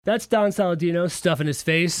That's Don Saladino stuffing his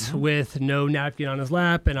face with no napkin on his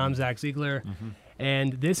lap, and I'm Zack Zeigler.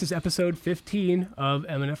 And this is episode 15 of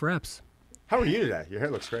M&F Reps. How are you today? Your hair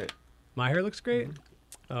looks great. My hair looks great?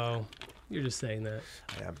 Oh, you're just saying that.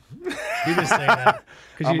 I am. You're just saying that.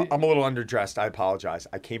 I'm a little underdressed. I apologize.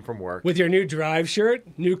 I came from work. With your new Drive shirt,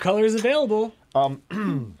 new colors available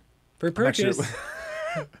for purchase.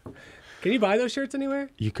 Can you buy those shirts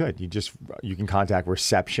anywhere? You could. You can contact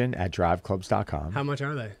reception@driveclubs.com. How much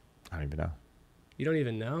are they? I don't even know. You don't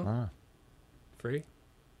even know? Free?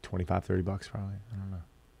 $25, $30 probably. I don't know.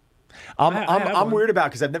 I'm weird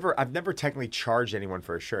about because I've never technically charged anyone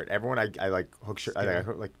for a shirt. Everyone I like hook shirt.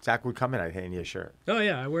 Like Zach would come in, I'd hand you a shirt. Oh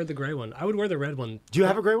yeah, I wear the gray one. I would wear the red one. Do you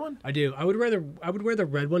have a gray one? I do. I would wear the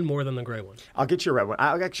red one more than the gray one. I'll get you a red one.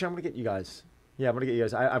 I'm gonna get you guys. Yeah, I'm gonna get you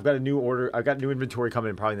guys. I've got a new order. I've got new inventory coming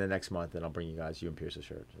in probably in the next month, and I'll bring you guys. You and Pierce a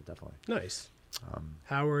shirt. So definitely. Nice.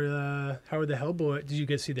 How are the Hellboy? Did you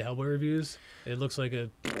get to see the Hellboy reviews? It looks like a.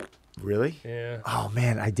 Really? Yeah. Oh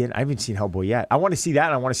man, I didn't. I haven't seen Hellboy yet. I want to see that,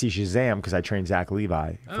 and I want to see Shazam because I trained Zach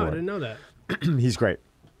Levi. Oh, I didn't know that. He's great.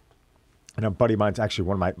 And a buddy of mine's actually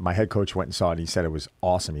one of my head coach went and saw it, and he said it was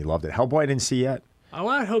awesome. He loved it. Hellboy I didn't see yet. Oh,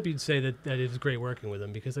 I hope you'd say that it's great working with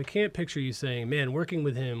him because I can't picture you saying, "Man, working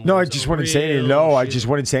with him." No, I just wouldn't say anything. No, I just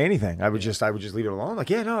wouldn't say anything. I would just leave it alone. Like,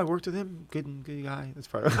 yeah, no, I worked with him. Good guy. That's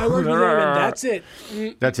fine. I worked with him, and that's it.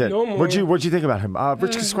 That's it. No more. What'd you think about him?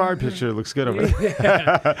 Rich Squire picture looks good over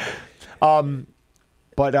there.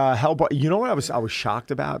 But Hellboy, you know what I was shocked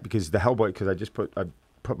about because the Hellboy because I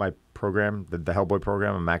put my program the Hellboy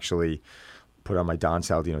program I'm actually put on my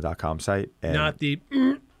DonSaladino.com site and not the.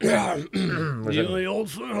 Really old.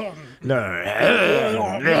 No.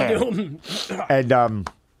 And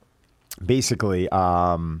basically,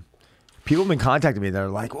 people have been contacting me. And they're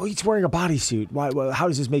like, "Well, he's wearing a bodysuit. Why? Well, how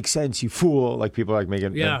does this make sense? You fool!" Like people are like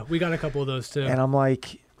making. Yeah, we got a couple of those too. And I'm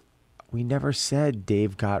like, we never said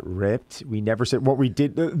Dave got ripped. We never said what we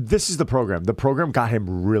did. This is the program. The program got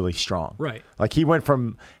him really strong. Right. Like he went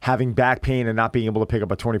from having back pain and not being able to pick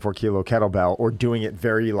up a 24-kilo kettlebell or doing it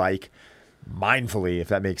very like. Mindfully, if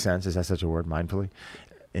that makes sense. Is that such a word? Mindfully?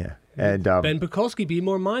 Yeah. And Ben Pekulski, be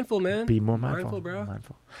more mindful, man. Be more mindful. Bro.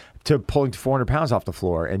 Mindful. To pulling 400 pounds off the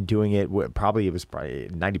floor and doing it, it was probably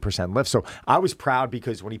 90% lift. So I was proud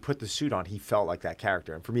because when he put the suit on, he felt like that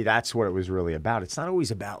character. And for me, that's what it was really about. It's not always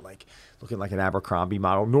about like looking like an Abercrombie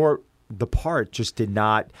model, nor the part just did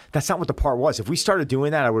not. That's not what the part was. If we started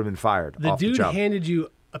doing that, I would have been fired. The dude handed you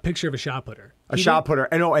a picture of a shot putter. Shot putter.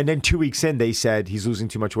 And then 2 weeks in, they said he's losing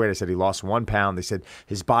too much weight. I said he lost 1 pound. They said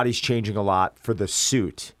his body's changing a lot for the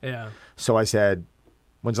suit. Yeah. So I said,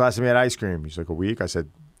 when's the last time you had ice cream? He's like, a week. I said,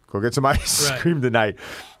 go get some ice cream tonight.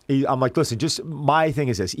 I'm like, listen, just my thing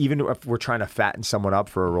is this. Even if we're trying to fatten someone up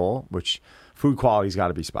for a role, which food quality's got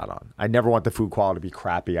to be spot on. I never want the food quality to be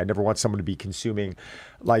crappy. I never want someone to be consuming,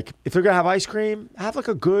 like, if they're going to have ice cream, have like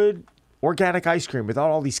a good organic ice cream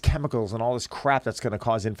without all these chemicals and all this crap that's going to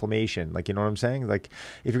cause inflammation. Like, you know what I'm saying? Like,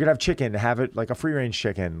 if you're going to have chicken, have it like a free-range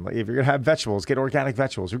chicken. Like, if you're going to have vegetables, get organic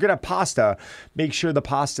vegetables. If you're going to have pasta, make sure the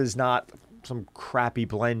pasta is not some crappy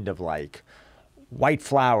blend of like white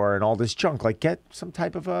flour and all this junk. Like, get some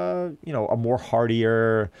type of a more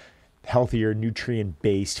heartier, healthier,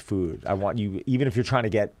 nutrient-based food. I want you, even if you're trying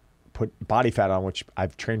to put body fat on, which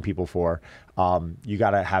I've trained people for, you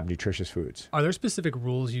got to have nutritious foods. Are there specific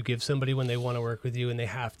rules you give somebody when they want to work with you and they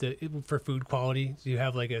have to, for food quality? Do you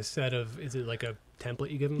have like a set of, is it like a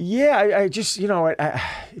template you give them? Yeah, I just, it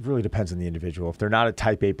really depends on the individual. If they're not a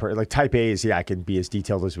type A like type A is, I can be as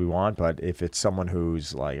detailed as we want, but if it's someone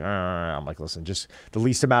who's like, I'm like, listen, just the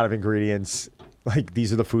least amount of ingredients. Like,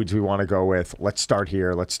 these are the foods we want to go with. Let's start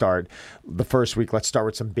here. Let's start the first week. Let's start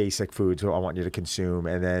with some basic foods I want you to consume.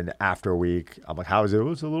 And then after a week, I'm like, how is it? Oh,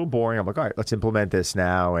 it's a little boring. I'm like, all right, let's implement this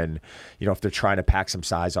now. And, if they're trying to pack some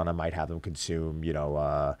size on, I might have them consume,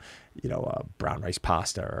 brown rice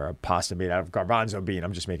pasta or a pasta made out of garbanzo bean.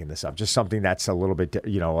 I'm just making this up. Just something that's a little bit, a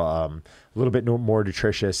little bit more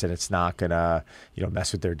nutritious, and it's not gonna,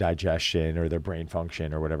 mess with their digestion or their brain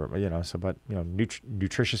function or whatever. But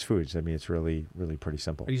nutritious foods. I mean, it's really, really pretty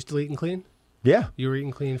simple. Are you still eating clean? Yeah. You were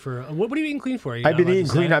eating clean for, what are you eating clean for? I've been eating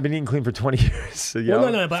clean. I've been eating clean for 20 years. So,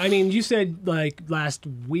 no, but I mean, you said like last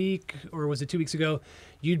week, or was it 2 weeks ago,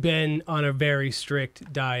 you'd been on a very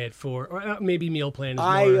strict diet or maybe meal plan.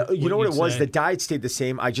 You know what it was? The diet stayed the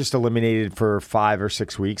same. I just eliminated for 5 or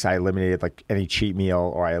 6 weeks. I eliminated like any cheat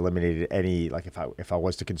meal, or I eliminated any, like if I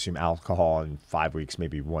was to consume alcohol in 5 weeks,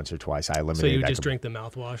 maybe once or twice, I eliminated. So you would just drink the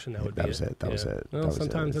mouthwash, and that would be it. That was it. Well,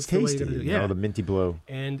 sometimes that's tasty, the way you gotta do it. Yeah, the minty blue.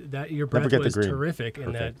 And that your breath was terrific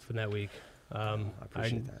in that week. I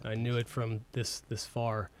appreciate that. I knew it from this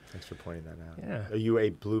far. Thanks for pointing that out. Yeah. Are you a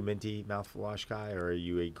blue minty mouthwash guy, or are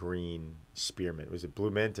you a green spearmint? Was it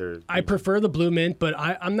blue mint or? I prefer the blue mint, but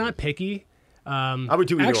I'm not picky. I would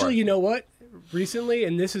do either actually, or. you know what? Recently,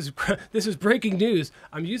 and this is breaking news.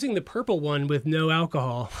 I'm using the purple one with no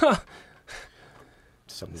alcohol.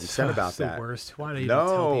 Something to be said about It's that. The worst. Why do you even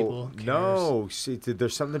tell people? Who cares? No. See,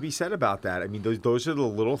 there's something to be said about that. I mean, those are the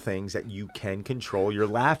little things that you can control. You're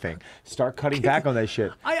laughing. Start cutting back on that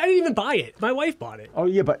shit. I didn't even buy it. My wife bought it. Oh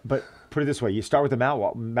yeah, but put it this way: you start with the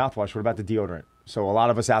mouthwash. What about the deodorant? So a lot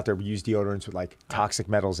of us out there use deodorants with like toxic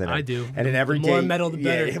metals in it. I do. And in every the day, more metal, the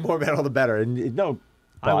better. Yeah, more metal, the better. And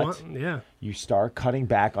but you start cutting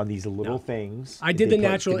back on these little things. I did the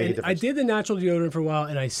natural deodorant for a while,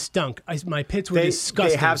 and I stunk. My pits were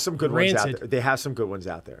disgusting. They have some good rancid. ones out there. They have some good ones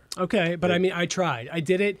out there. Okay, but I mean, I tried. I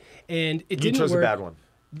did it, and it didn't work. You chose a bad one.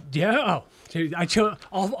 Yeah. Oh, I chose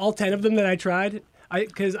all 10 of them that I tried.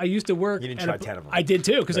 Because I used to work. You didn't try 10 of them. I did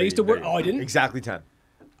too. Because I used to work. Oh, I didn't. Exactly 10.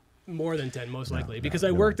 More than 10, most likely, because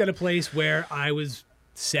I worked at a place where I was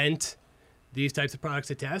sent these types of products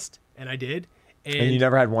to test, and I did. And you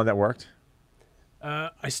never had one that worked?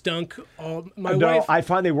 I stunk. My wife. I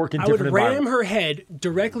find they work in different environments. I would ram her head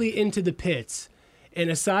directly into the pits, and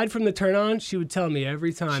aside from the turn on, she would tell me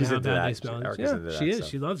every time how bad they smelled. Yeah, she is.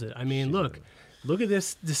 She loves it. I mean, look at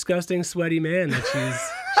this disgusting, sweaty man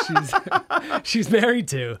that she's married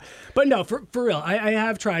to. But no, for real, I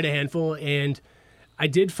have tried a handful, and I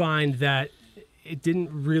did find that it didn't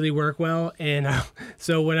really work well. And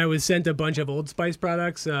so when I was sent a bunch of Old Spice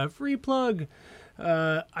products, free plug,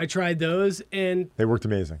 I tried those, and they worked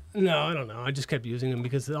amazing. No, I don't know. I just kept using them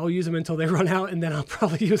because I'll use them until they run out, and then I'll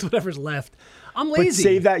probably use whatever's left. I'm lazy. But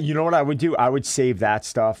save that. You know what I would do? I would save that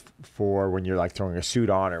stuff for when you're like throwing a suit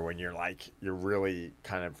on, or when you're really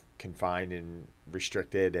kind of confined and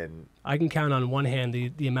restricted. And I can count on one hand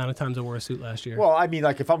the amount of times I wore a suit last year. Well, I mean,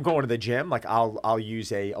 like if I'm going to the gym, like I'll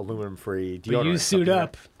use a aluminum-free deodorant. But you suit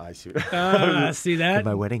up. I suit up. See that?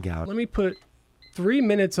 My wedding gown. Let me put 3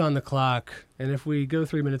 minutes on the clock, and if we go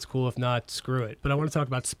 3 minutes, cool. If not, screw it. But I want to talk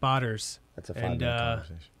about spotters. That's a 5-minute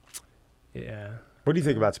conversation. Yeah. What do you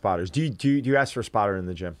think about spotters? Do you ask for a spotter in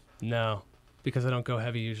the gym? No, because I don't go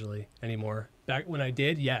heavy usually anymore. Back when I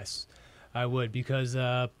did, yes, I would, because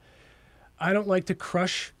I don't like to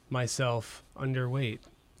crush myself underweight,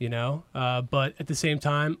 you know? But at the same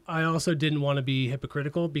time, I also didn't want to be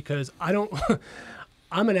hypocritical, because I don't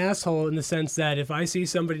I'm an asshole in the sense that if I see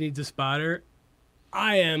somebody needs a spotter,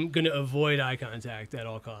 I am going to avoid eye contact at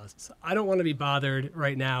all costs. I don't want to be bothered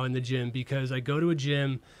right now in the gym, because I go to a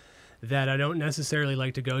gym that I don't necessarily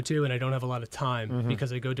like to go to, and I don't have a lot of time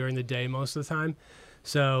because I go during the day most of the time.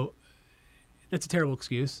 So that's a terrible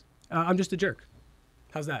excuse. I'm just a jerk.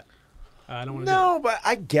 How's that? I don't want to. No, but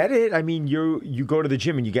I get it. I mean, you go to the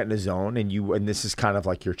gym and you get in a zone, and this is kind of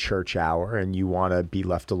like your church hour, and you want to be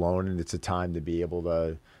left alone, and it's a time to be able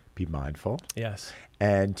to be mindful. Yes.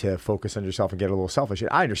 And to focus on yourself and get a little selfish. And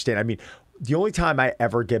I understand. I mean, the only time I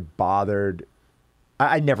ever get bothered,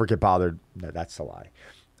 I never get bothered. No, that's a lie.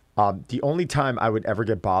 The only time I would ever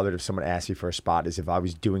get bothered if someone asked me for a spot is if I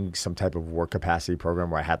was doing some type of work capacity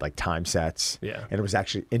program where I had like time sets, and it was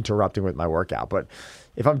actually interrupting with my workout. But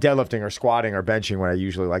if I'm deadlifting or squatting or benching, when I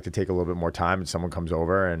usually like to take a little bit more time, and someone comes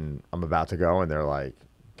over and I'm about to go and they're like,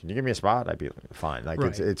 "Can you give me a spot?" I'd be like, fine. Like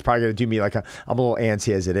it's probably going to do me like I'm a little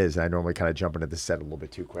antsy as it is, and I normally kind of jump into the set a little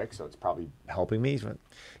bit too quick, so it's probably helping me. But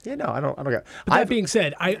yeah, no, I don't get. But that being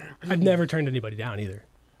said, I've never turned anybody down either.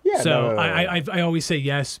 Yeah, so I always say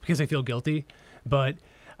yes because I feel guilty, but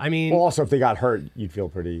I mean. Well, also if they got hurt, you'd feel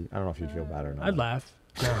pretty. I don't know if you'd feel bad or not. I'd laugh.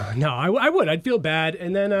 No, I would. I'd feel bad,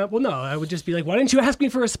 and then I would just be like, "Why didn't you ask me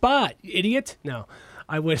for a spot, you idiot?" No,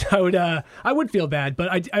 I would feel bad,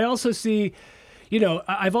 but I also see. You know,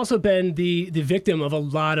 I've also been the victim of a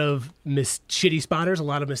lot of shitty spotters, a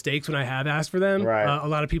lot of mistakes when I have asked for them. Right. A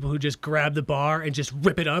lot of people who just grab the bar and just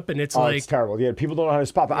rip it up, and it's it's terrible. Yeah, people don't know how to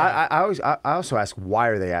spot. But I also ask, why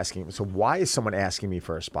are they asking? So why is someone asking me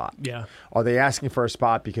for a spot? Yeah. Are they asking for a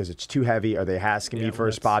spot because it's too heavy? Are they asking me for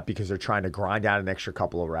a spot because they're trying to grind out an extra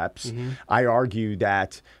couple of reps? Mm-hmm. I argue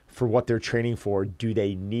that for what they're training for, do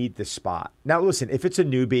they need the spot? Now, listen, if it's a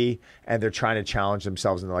newbie and they're trying to challenge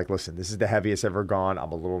themselves and they're like, listen, this is the heaviest ever gone.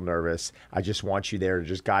 I'm a little nervous. I just want you there to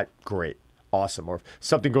just got great. Awesome. Or if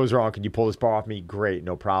something goes wrong, can you pull this bar off me? Great,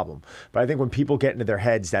 no problem. But I think when people get into their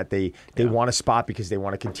heads that they want a spot because they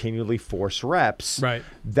want to continually force reps, right,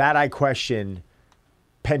 that I question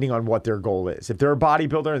depending on what their goal is. If they're a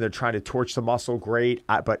bodybuilder and they're trying to torch the muscle, great.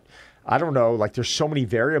 But I don't know, like there's so many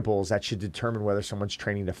variables that should determine whether someone's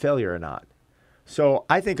training to failure or not. So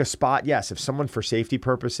I think a spot, yes, if someone for safety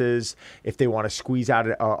purposes, if they want to squeeze out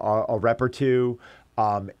a rep or two,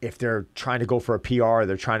 if they're trying to go for a PR, or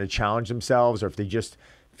they're trying to challenge themselves, or if they just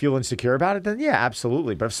feel insecure about it, then yeah,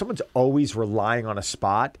 absolutely. But if someone's always relying on a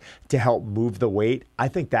spot to help move the weight, I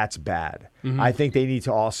think that's bad. I think they need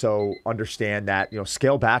to also understand that,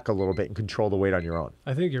 scale back a little bit and control the weight on your own.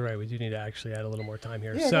 I think you're right. We do need to actually add a little more time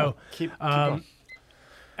here. Yeah, so no, keep going.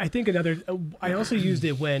 I think I also used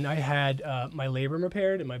it when I had my labrum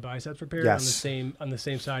repaired and my biceps repaired on the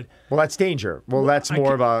same side. Well, that's danger. Well, that's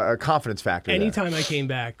more of a confidence factor. Anytime I came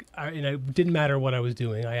back, and it didn't matter what I was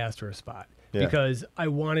doing, I asked for a spot because I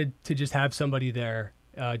wanted to just have somebody there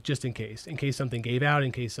just in case something gave out,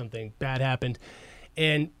 in case something bad happened.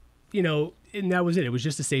 And, and that was it. It was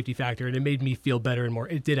just a safety factor, and it made me feel better and more.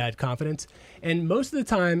 It did add confidence. And most of the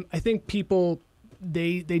time, I think people,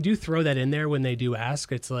 they do throw that in there when they do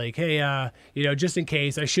ask. It's like, hey, just in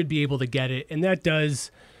case, I should be able to get it. And that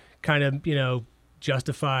does kind of,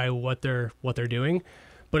 justify what they're doing.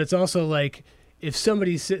 But it's also like, if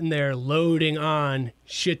somebody's sitting there loading on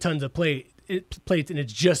shit tons of plates and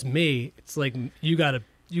it's just me, it's like, you gotta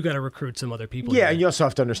recruit some other people. Yeah, and you also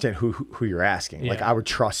have to understand who you're asking. Yeah. Like, I would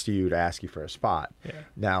trust you to ask you for a spot. Yeah.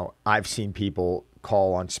 Now, I've seen people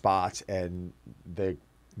call on spots, and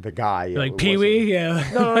the guy, like Pee-wee, yeah.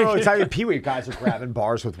 No, it's not even Pee-wee. Guys are grabbing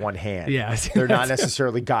bars with one hand. Yeah, they're not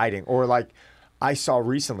necessarily guiding. Or like, I saw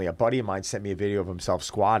recently, a buddy of mine sent me a video of himself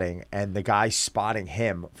squatting, and the guy spotting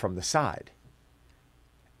him from the side,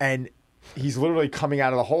 and he's literally coming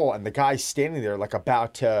out of the hole, and the guy's standing there like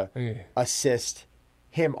about to assist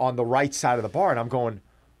him on the right side of the bar, and I'm going,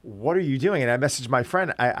 what are you doing? And I messaged my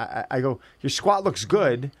friend. I go, your squat looks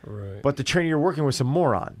good, but the trainer you're working with is a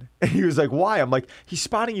moron. And he was like, why? I'm like, he's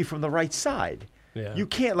spotting you from the right side. Yeah. You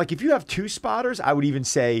can't, like, if you have two spotters, I would even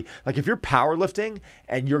say, like, if you're powerlifting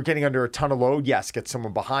and you're getting under a ton of load, yes, get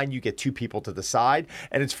someone behind you, get two people to the side,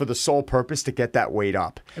 and it's for the sole purpose to get that weight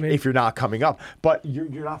up if you're not coming up. But you're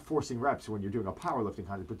not forcing reps when you're doing a powerlifting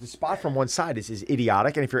kind of, but the spot from one side is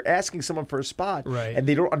idiotic. And if you're asking someone for a spot and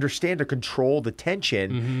they don't understand or control the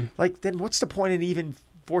tension, like, then what's the point in even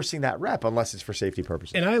forcing that rep unless it's for safety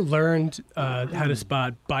purposes? And I learned how to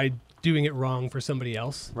spot by doing it wrong for somebody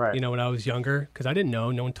else, when I was younger, because I didn't know.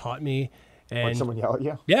 No one taught me. And When someone yell at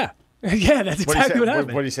you? Yeah. Yeah, that's exactly what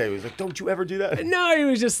happened. What did he say? He was like, don't you ever do that? No, he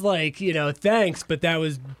was just like, thanks, but that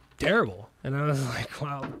was terrible. And I was like,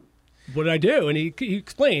 wow, what did I do? And he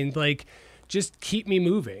explained, like, just keep me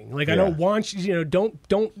moving. Like, I don't want you,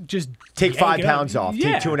 don't just take 5 pounds off.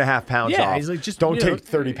 Yeah. Take 2.5 pounds off. Yeah, he's like, just don't take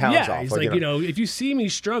 30 pounds off. He's like, if you see me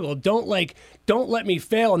struggle, don't let me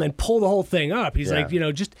fail and then pull the whole thing up. He's like,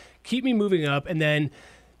 just keep me moving up, and then,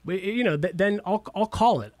 then I'll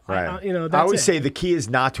call it. Right. I always say the key is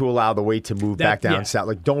not to allow the weight to move back down south.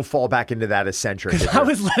 Like, don't fall back into that eccentric. I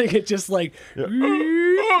was letting it just like.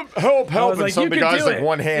 Help. And like, some of the guys like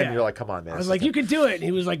one hand, and you're like, come on, man. I was like, you can do it. And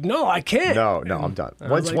he was like, no, I can't. No, I'm done.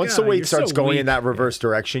 Once the weight starts going in that reverse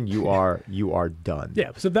direction, you are done.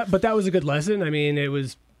 Yeah. So that was a good lesson. I mean, it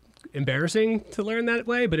was embarrassing to learn that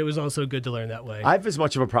way, but it was also good to learn that way. I have as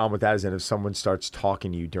much of a problem with that as if someone starts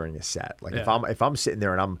talking to you during a set. Like, if I'm sitting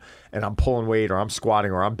there and I'm pulling weight, or I'm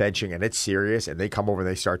squatting, or I'm benching, and it's serious, and they come over and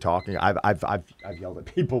they start talking, I've yelled at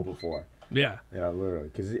people before. Yeah, literally,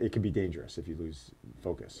 because it can be dangerous if you lose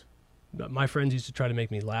focus. But my friends used to try to make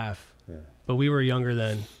me laugh, but we were younger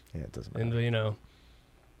then. Yeah, it doesn't matter. And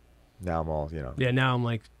now I'm all Yeah, now I'm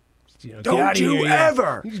like, don't you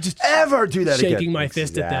ever do that again. Shaking my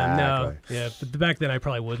fist at them. No, yeah, but back then I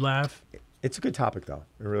probably would laugh. It's a good topic, though.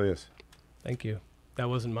 It really is. Thank you. That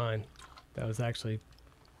wasn't mine. That was actually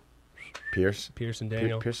Pierce and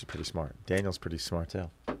Daniel. Pierce is pretty smart. Daniel's pretty smart too.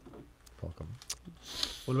 Welcome.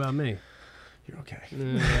 What about me? You're okay.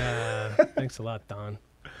 Thanks a lot, Don.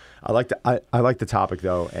 I like the topic,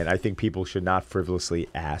 though, and I think people should not frivolously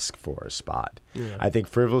ask for a spot. Yeah. I think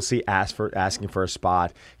frivolously asking for a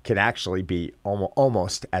spot can actually be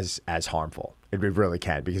almost as harmful. It really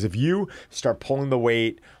can, because if you start pulling the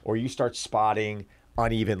weight or you start spotting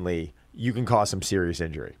unevenly, you can cause some serious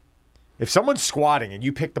injury. If someone's squatting and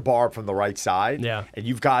you pick the bar up from the right side and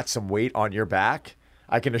you've got some weight on your back,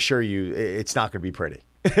 I can assure you it's not going to be pretty.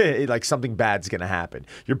 Like, something bad's going to happen.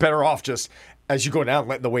 You're better off just, as you go down,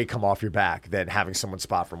 letting the weight come off your back than having someone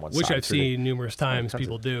spot from one side. Which I've seen numerous times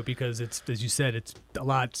people do, because it's, as you said, it's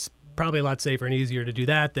probably a lot safer and easier to do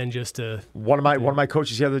that than just to. One of my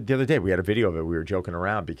coaches the other day, we had a video of it. We were joking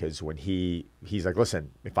around because when he's like,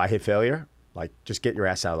 listen, if I hit failure, Like, just get your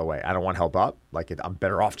ass out of the way. I don't want help up. Like, I'm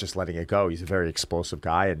better off just letting it go. He's a very explosive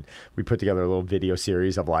guy. And we put together a little video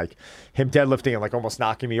series of, like, him deadlifting and, like, almost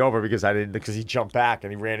knocking me over because he jumped back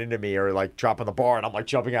and he ran into me, or, like, dropping the bar. And I'm, like,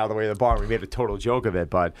 jumping out of the way of the bar. And we made a total joke of it.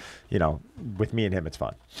 But, you know, with me and him, it's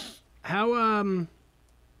fun. How,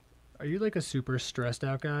 are you, like, a super stressed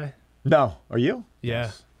out guy? No. Are you? Yeah.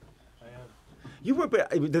 Yes. I am. You were, but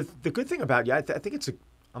the good thing about you, I think it's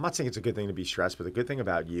I'm not saying it's a good thing to be stressed, but the good thing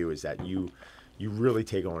about you is that you really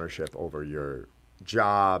take ownership over your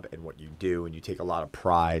job and what you do, and you take a lot of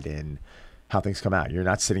pride in how things come out. You're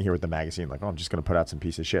not sitting here with the magazine like, oh, I'm just going to put out some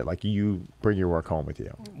piece of shit. Like, you bring your work home with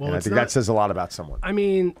you. Well, and I think that says a lot about someone. I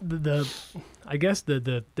mean, I guess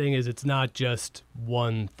the thing is, it's not just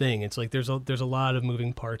one thing. It's like there's a lot of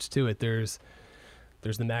moving parts to it. There's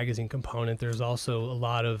the magazine component. There's also a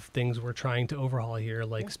lot of things we're trying to overhaul here,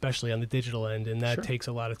 like especially on the digital end, and that takes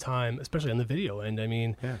a lot of time, especially on the video end. I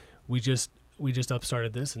mean, we just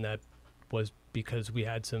upstarted this, and that was because we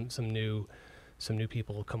had some new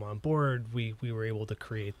people come on board. We were able to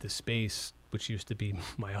create the space, which used to be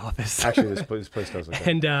my office. Actually, this place does look good.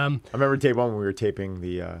 And I remember tape one when we were taping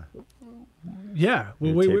the. Yeah,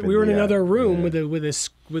 well, we were in another room with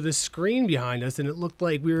a screen behind us, and it looked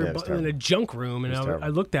like we were in a junk room. And I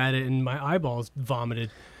looked at it, and my eyeballs vomited.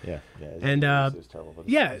 Yeah. And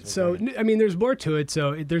so I mean, there's more to it.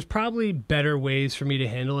 So there's probably better ways for me to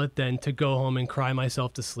handle it than to go home and cry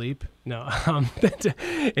myself to sleep. No,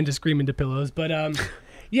 and to scream into pillows. But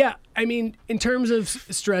yeah, I mean, in terms of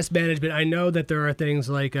stress management, I know that there are things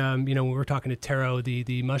like when we were talking to Taro,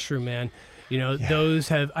 the mushroom man. Those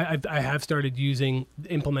have I have started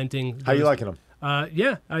implementing. Those. How you liking them?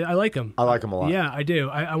 I like them. I like them a lot. Yeah, I do.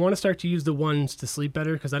 I want to start to use the ones to sleep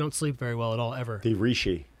better because I don't sleep very well at all ever. The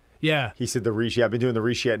Rishi. Yeah. He said the Rishi. I've been doing the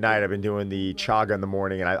Rishi at night. I've been doing the Chaga in the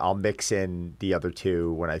morning, and I'll mix in the other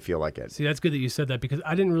two when I feel like it. See, that's good that you said that because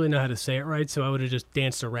I didn't really know how to say it right, so I would have just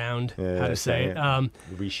danced around how to say it.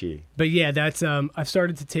 Rishi. But yeah, that's I've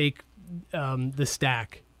started to take the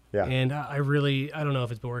stack. Yeah. And I don't know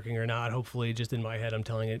if it's been working or not. Hopefully, just in my head, I'm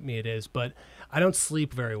telling it is. But I don't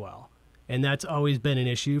sleep very well. And that's always been an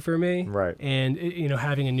issue for me. Right. And,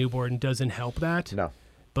 having a newborn doesn't help that. No.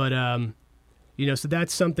 But, so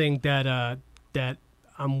that's something that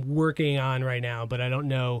I'm working on right now. But I don't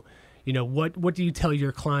know, what do you tell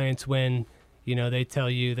your clients when, they tell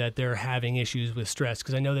you that they're having issues with stress?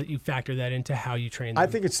 Because I know that you factor that into how you train them. I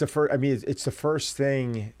think it's the first. I mean, it's the first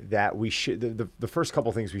thing that we should. The first couple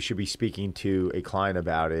things we should be speaking to a client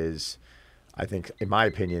about is, I think, in my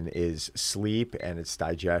opinion, is sleep and its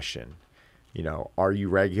digestion. Are you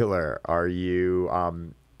regular? Are you?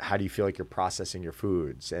 How do you feel like you're processing your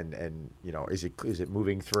foods? And is it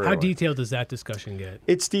moving through? How detailed does that discussion get?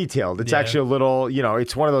 It's detailed. It's actually a little,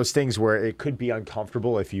 it's one of those things where it could be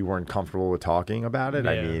uncomfortable if you weren't comfortable with talking about it.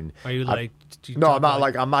 Yeah. I mean, are you like? No, I'm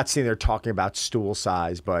not I'm not sitting there talking about stool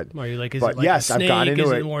size, but are you like? Is it like yes, a snake? I've gone into is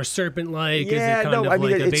it. Is it more serpent-like? Yeah, is it kind of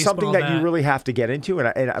like it's something that bat? you really have to get into,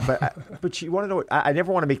 but you want to know. I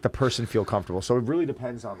never want to make the person feel comfortable, so it really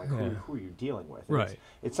depends on who you're dealing with. Right.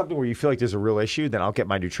 It's something where you feel like there's a real issue, then I'll get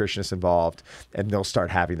my nutritionist involved, and they'll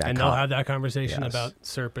start having that. And they'll have that conversation about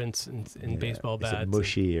serpents and baseball bats. Is it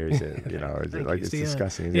mushy or is it, is it like it's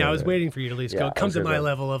disgusting? Yeah, I was waiting for you to at least come to my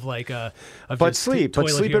level of like but sleep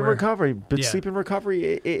and recovery. But sleep and recovery,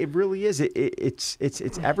 it really is.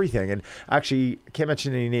 It's everything. And actually, I can't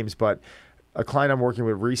mention any names, but a client I'm working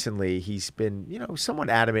with recently, he's been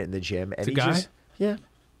somewhat adamant in the gym, and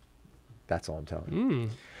that's all I'm telling you.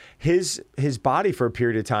 His body for a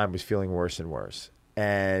period of time was feeling worse and worse,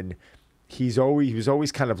 and he was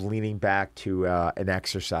always kind of leaning back to an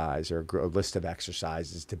exercise or a list of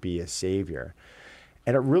exercises to be a savior.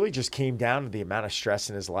 And it really just came down to the amount of stress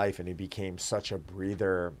in his life, and he became such a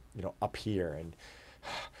breather, up here, and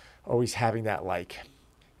always having that like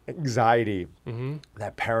anxiety,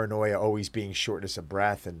 that paranoia, always being shortness of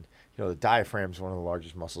breath. And the diaphragm is one of the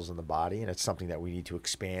largest muscles in the body, and it's something that we need to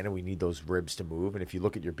expand, and we need those ribs to move. And if you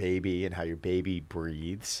look at your baby and how your baby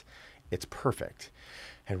breathes, it's perfect.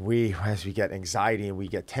 And as we get anxiety and we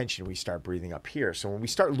get tension, we start breathing up here. So when we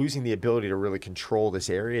start losing the ability to really control this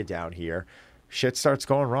area down here, shit starts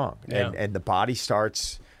going wrong. Yeah. And the body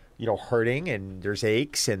starts, hurting, and there's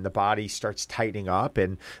aches, and the body starts tightening up.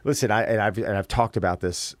 And listen, I've talked about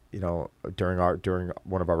this, during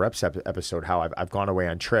one of our reps episode, how I've gone away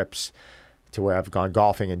on trips to where I've gone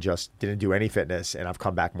golfing and just didn't do any fitness, and I've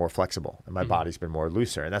come back more flexible, and my body's been more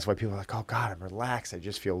looser. And that's why people are like, oh God, I'm relaxed. I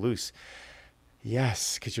just feel loose.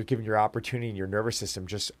 Yes, because you're giving your opportunity and your nervous system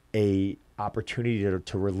just a opportunity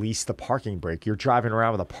to release the parking brake. You're driving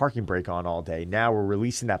around with a parking brake on all day. Now we're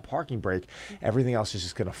releasing that parking brake. Everything else is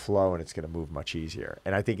just going to flow and it's going to move much easier.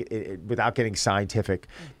 And I think without getting scientific,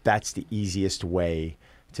 that's the easiest way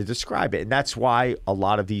to describe it. And that's why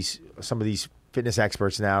some of these fitness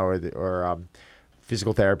experts now or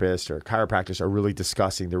physical therapists or chiropractors are really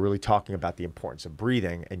discussing, they're really talking about the importance of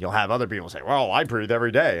breathing. And you'll have other people say, well, I breathe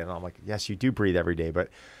every day. And I'm like, yes, you do breathe every day, but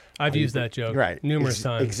I've used that joke numerous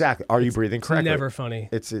times. Exactly. Are you breathing correctly? It's never funny.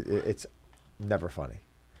 It's never funny.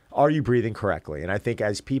 Are you breathing correctly? And I think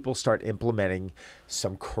as people start implementing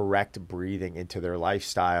some correct breathing into their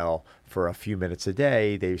lifestyle for a few minutes a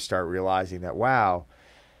day, they start realizing that, wow,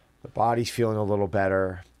 the body's feeling a little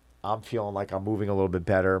better. I'm feeling like I'm moving a little bit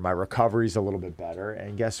better. My recovery's a little bit better.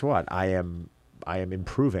 And guess what? I am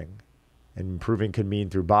improving. And improving could mean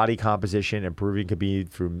through body composition. Improving could be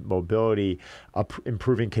through mobility.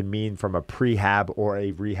 Improving could mean from a prehab or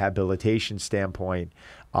a rehabilitation standpoint.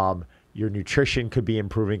 Your nutrition could be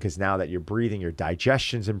improving because now that you're breathing, your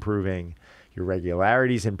digestion's improving. Your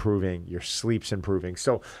regularity's improving, your sleep's improving.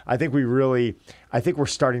 So I think we're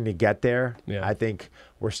starting to get there. Yeah. I think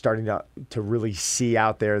we're starting to really see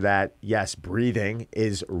out there that, yes, breathing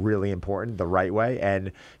is really important the right way.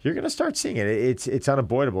 And you're going to start seeing it. It's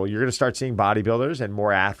unavoidable. You're going to start seeing bodybuilders and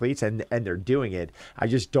more athletes, and they're doing it. I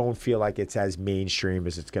just don't feel like it's as mainstream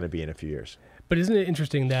as it's going to be in a few years. But isn't it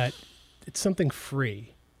interesting that it's something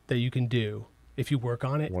free that you can do if you work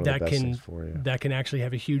on it, that can actually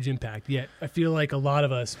have a huge impact. Yet I feel like a lot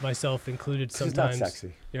of us, myself included, sometimes it's not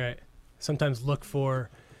sexy. You're right. Sometimes look for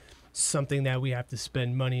something that we have to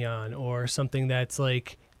spend money on, or something that's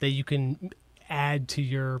like that you can add to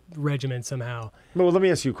your regimen somehow. Well, let me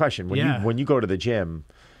ask you a question. When you go to the gym,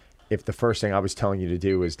 if the first thing I was telling you to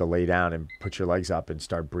do is to lay down and put your legs up and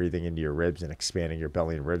start breathing into your ribs and expanding your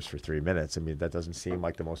belly and ribs for 3 minutes, I mean, that doesn't seem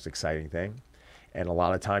like the most exciting thing. And a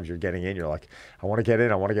lot of times you're getting in, you're like, I want to get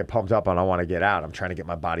in, I want to get pumped up, and I want to get out. I'm trying to get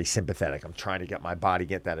my body sympathetic. I'm trying to get my body,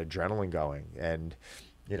 get that adrenaline going. And,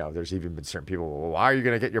 you know, there's even been certain people, well, why are you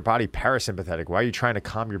going to get your body parasympathetic? Why are you trying to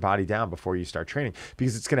calm your body down before you start training?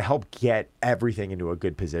 Because it's going to help get everything into a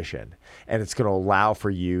good position. And it's going to allow for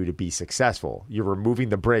you to be successful. You're removing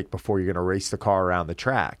the brake before you're going to race the car around the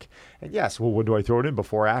track. And yes, well, when do I throw it in?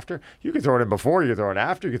 Before or after? You can throw it in before, you can throw it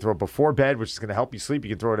after, you can throw it before bed, which is going to help you sleep.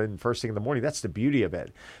 You can throw it in first thing in the morning. That's the beauty of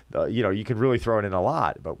it. You can really throw it in a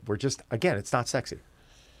lot, but we're just, again, it's not sexy.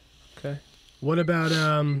 Okay. What about,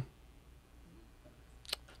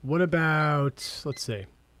 let's see,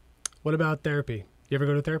 what about therapy? You ever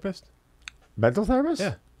go to a therapist? Mental therapist?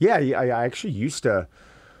 Yeah. Yeah, I actually used to,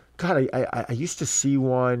 I used to see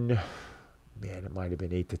one. Man, it might have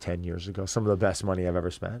been 8 to 10 years ago. Some of the best money I've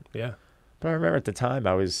ever spent. Yeah. But I remember at the time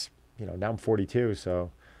I was, now I'm 42,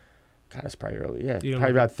 so God, it's probably early. Yeah,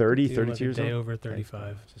 probably about 30, 32 years old. Day over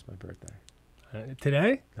 35. It's just my birthday.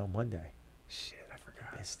 Today? No, Monday. Shit, I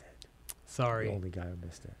forgot. Missed it. Sorry. The only guy who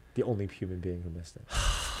missed it. The only human being who missed it.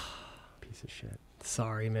 Piece of shit.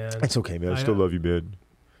 Sorry, man. It's okay, man. I still love you, man.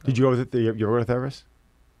 Did you go with you ever go to a therapist?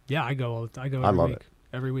 Yeah, I go every week. I love it.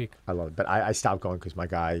 Every week. I love it. But I stopped going because my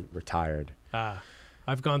guy retired.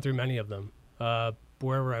 I've gone through many of them.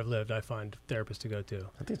 Wherever I've lived, I find therapists to go to.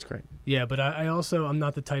 I think it's great. Yeah, but I'm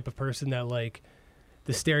not the type of person that, like,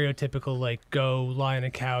 the stereotypical, like, go lie on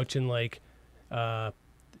a couch and, like, dump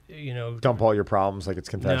all your problems like it's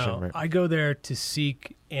confession. No, right? I go there to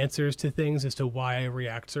seek answers to things as to why I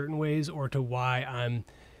react certain ways, or to why I'm,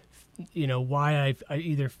 why I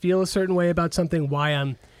either feel a certain way about something, why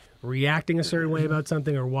I'm reacting a certain way about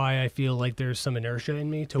something, or why I feel like there's some inertia in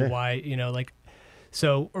me to why,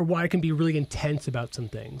 or why I can be really intense about some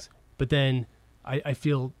things, but then I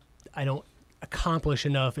feel I don't accomplish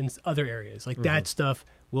enough in other areas. Like that stuff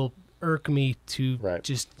will irk me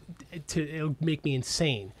it'll make me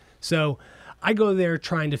insane. So I go there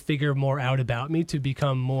trying to figure more out about me, to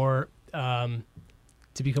become more optimized,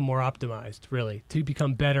 really, to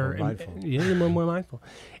become better more mindful.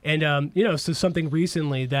 And, so something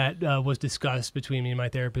recently that was discussed between me and my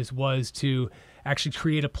therapist was to actually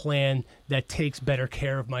create a plan that takes better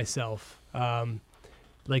care of myself,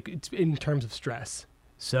 like it's in terms of stress.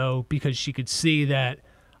 So because she could see that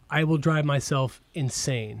I will drive myself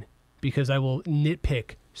insane because I will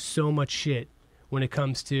nitpick so much shit when it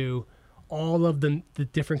comes to all of the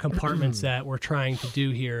different compartments that we're trying to do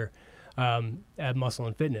here at Muscle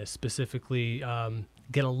and Fitness, specifically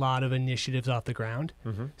get a lot of initiatives off the ground.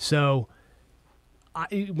 So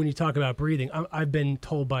when you talk about breathing, I've been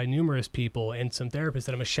told by numerous people and some therapists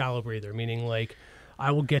that I'm a shallow breather, meaning like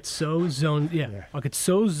I will get so zoned. Yeah. I'll get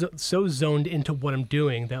so zoned into what I'm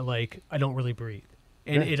doing that like I don't really breathe.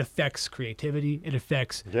 And it affects creativity. It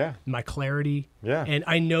affects my clarity. Yeah. And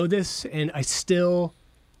I know this, and I still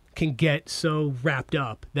can get so wrapped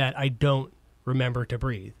up that I don't remember to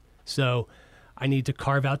breathe. So I need to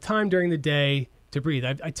carve out time during the day to breathe.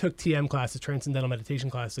 I took TM classes, Transcendental Meditation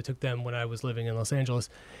classes. I took them when I was living in Los Angeles.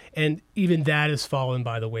 And even that has fallen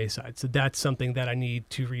by the wayside. So that's something that I need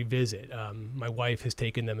to revisit. My wife has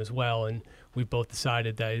taken them as well, and we both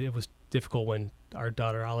decided that it was difficult when our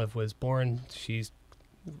daughter Olive was born. She's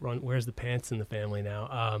wears the pants in the family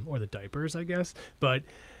now, or the diapers, I guess. But,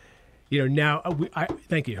 now,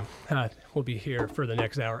 thank you. We'll be here for the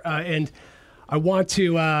next hour. And I want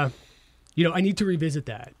to, I need to revisit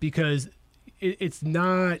that because it's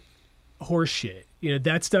not horseshit.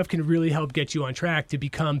 That stuff can really help get you on track to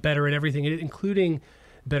become better at everything, including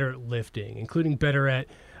better at lifting, including better at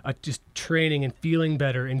just training and feeling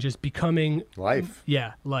better and just becoming life.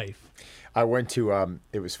 Yeah, life. I went to,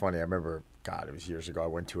 it was funny. I remember, God, it was years ago. I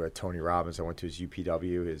went to a Tony Robbins. I went to his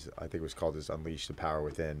UPW, I think it was called his Unleash the Power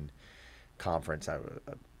Within conference.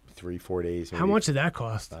 3-4 days. Maybe. How much did that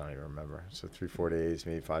cost? I don't even remember. So 3-4 days,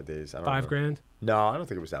 maybe 5 days. I don't remember. $5,000? No, I don't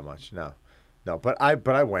think it was that much. No. But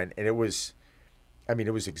I went, and it was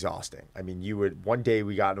exhausting. One day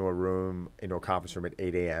we got into a conference room at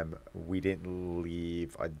 8 a.m. We didn't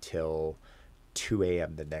leave until 2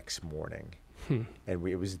 a.m. the next morning. And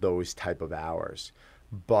it was those type of hours.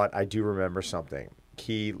 But I do remember something.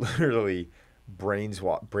 He literally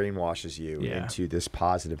brainwashes you into this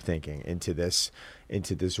positive thinking, into this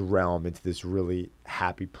realm, into this really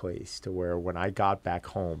happy place to where when I got back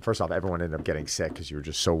home, first off, everyone ended up getting sick because you were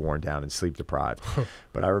just so worn down and sleep deprived.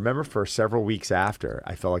 But I remember for several weeks after,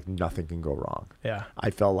 I felt like nothing can go wrong. Yeah.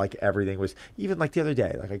 I felt like everything was, even like the other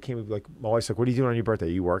day, like I came, like my wife's like, what are you doing on your birthday? Are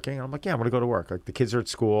you working? And I'm like, yeah, I'm going to go to work. Like the kids are at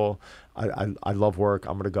school. I love work.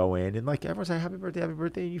 I'm going to go in. And like everyone's like, happy birthday, happy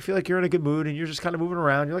birthday. And you feel like you're in a good mood and you're just kind of moving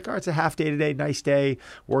around. You're like, all right, it's a half day today, nice day,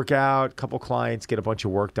 work out, couple clients, get a bunch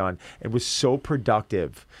of work done. It was so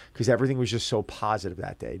productive because everything was just so positive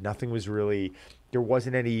that day. Nothing was really, there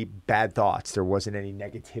wasn't any bad thoughts. There wasn't any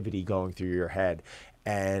negativity going through your head.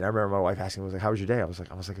 And I remember my wife asking me, was like, how was your day? I was like,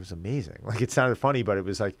 it was amazing. Like, it sounded funny, but it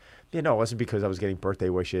was like, no, it wasn't because I was getting birthday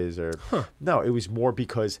wishes or, no, it was more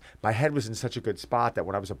because my head was in such a good spot that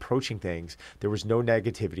when I was approaching things, there was no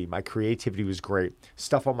negativity. My creativity was great.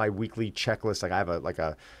 Stuff on my weekly checklist, like I have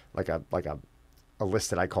a list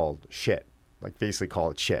that I called shit. Like basically call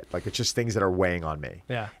it shit. Like it's just things that are weighing on me.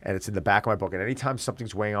 Yeah. And it's in the back of my book. And anytime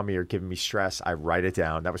something's weighing on me or giving me stress, I write it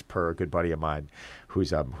down. That was per a good buddy of mine,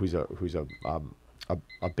 who's a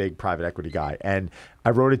big private equity guy. And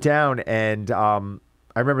I wrote it down. And I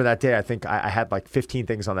remember that day. I think I had like 15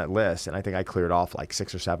 things on that list, and I think I cleared off like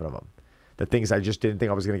 6 or 7 of them. The things I just didn't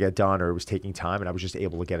think I was going to get done, or it was taking time, and I was just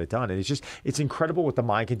able to get it done. And it's incredible what the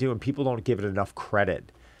mind can do, and people don't give it enough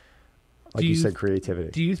credit. Like you said, creativity.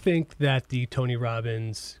 Do you think that the Tony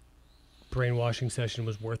Robbins brainwashing session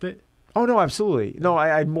was worth it? Oh, no, absolutely. No, I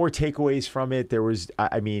had more takeaways from it. There was,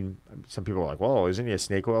 some people are like, well, isn't he a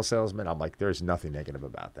snake oil salesman? I'm like, there's nothing negative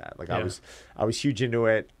about that. Like I was huge into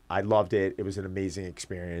it. I loved it. It was an amazing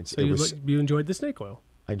experience. So you enjoyed the snake oil?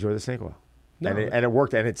 I enjoyed the snake oil. No. And it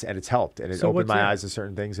worked, and it's helped. And it opened my eyes to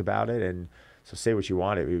certain things about it. And so say what you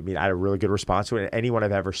want. I had a really good response to it. And anyone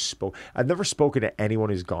I've never spoken to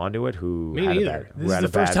anyone who's gone to it who Me neither. This is the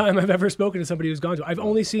first time I've ever spoken to somebody who's gone to it. I've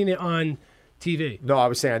only seen it on TV. No, I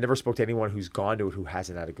was saying I never spoke to anyone who's gone to it who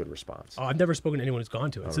hasn't had a good response. Oh, I've never spoken to anyone who's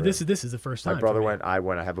gone to it. So really? This is the first time. My brother went. I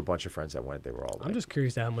went. I have a bunch of friends that went. They were all. I'm just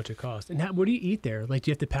curious to how much it cost. And what do you eat there? Like,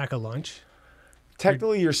 do you have to pack a lunch?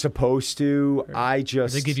 Technically, you're supposed to. Or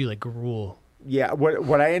they give you like gruel. Yeah,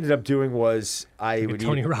 what I ended up doing was I would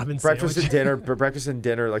Tony eat Robbins breakfast sandwich. breakfast and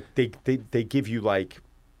dinner. Like they give you like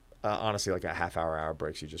honestly like a hour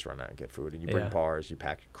breaks. You just run out and get food, and you bring bars. You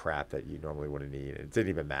pack crap that you normally wouldn't eat. It didn't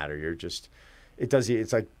even matter.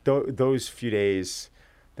 It's like those few days.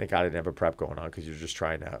 Thank God I didn't have a prep going on because you're just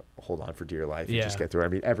trying to hold on for dear life and just get through it. I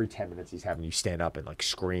mean, every 10 minutes he's having you stand up and like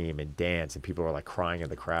scream and dance, and people are like crying in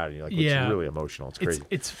the crowd, and you're like, it's really emotional. It's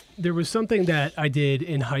crazy. There was something that I did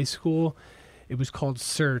in high school. It was called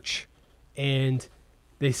Search, and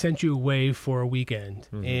they sent you away for a weekend,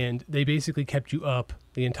 and they basically kept you up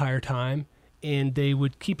the entire time, and they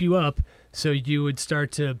would keep you up so you would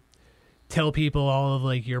start to tell people all of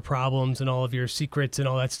like your problems and all of your secrets and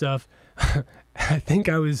all that stuff. I think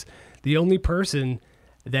I was the only person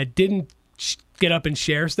that didn't get up and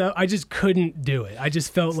share stuff. I just couldn't do it. I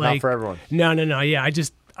just felt not for everyone. No. Yeah, I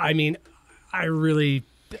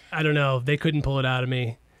don't know. They couldn't pull it out of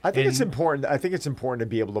me. I think it's important. I think it's important to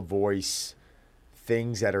be able to voice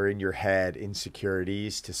things that are in your head,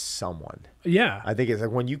 insecurities, to someone. Yeah. I think it's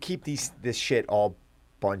like when you keep this shit all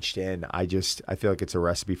bunched in, I feel like it's a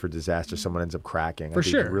recipe for disaster. Someone ends up cracking. For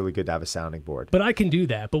sure. It's really good to have a sounding board. But I can do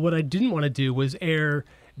that. But what I didn't want to do was air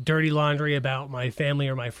dirty laundry about my family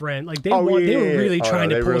or my friend. Like they were really trying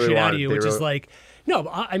to pull shit out of you, which is like, no,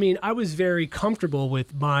 I mean, I was very comfortable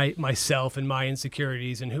with myself and my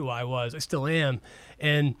insecurities and who I was. I still am.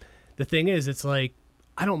 And the thing is, it's like,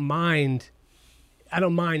 I don't mind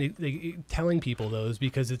like, telling people those,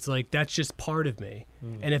 because it's like, that's just part of me.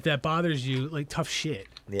 And if that bothers you, like, tough shit.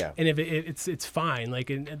 Yeah. And if it's fine. Like,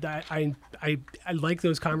 and that I like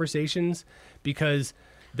those conversations, because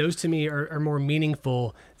those to me are more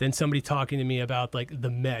meaningful than somebody talking to me about like the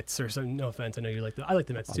Mets or something. No offense, I know you I like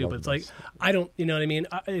the Mets too, but it's like, I don't, you know what I mean?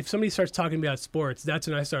 If somebody starts talking about sports, that's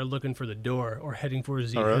when I start looking for the door or heading for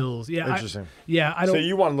Z Hills. Yeah, interesting. I don't. So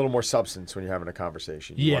you want a little more substance when you're having a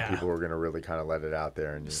conversation. You want people who are going to really kind of let it out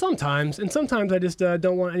there. And sometimes I just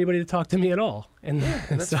don't want anybody to talk to me at all. And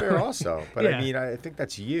that's fair also. But I mean, I think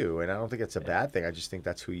that's you, and I don't think it's a bad thing. I just think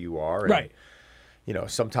that's who you are. And, right. You know,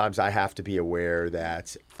 sometimes I have to be aware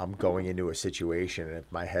that I'm going into a situation, and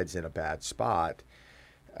if my head's in a bad spot,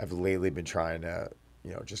 I've lately been trying to,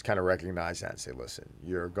 you know, just kind of recognize that and say, listen,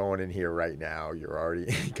 you're going in here right now. You're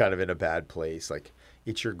already kind of in a bad place. Like,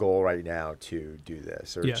 it's your goal right now to do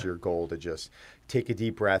this, or it's your goal to just take a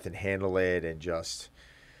deep breath and handle it and just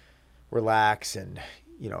relax. And,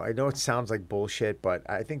 you know, I know it sounds like bullshit, but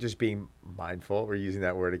I think just being mindful, we're using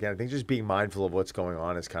that word again, I think just being mindful of what's going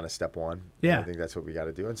on is kind of step one. Yeah. I think that's what we got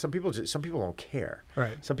to do. And some people don't care.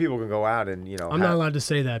 Right. Some people can go out and, you know. I'm not allowed to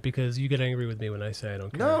say that, because you get angry with me when I say I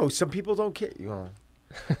don't care. No, some people don't care. You know,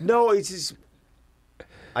 no, it's just,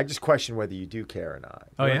 I just question whether you do care or not.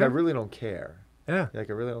 Oh, like, yeah? I really don't care. Yeah. Like,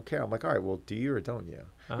 I really don't care. I'm like, all right, well, do you or don't you?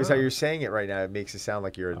 Because how you're saying it right now, it makes it sound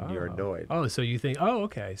like you're annoyed. Oh, so you think? Oh,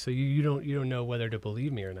 okay. So you don't know whether to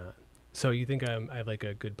believe me or not. So you think I have like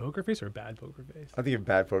a good poker face or a bad poker face? I think you have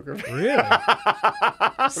bad poker face.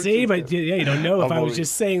 Really? See, but you don't know if I was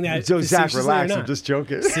just saying that. So Zach, relax. I'm just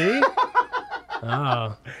joking. See?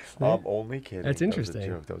 Oh, I'm only kidding. That's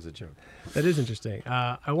interesting. That was a joke. That is interesting.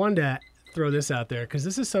 I wanted to throw this out there, because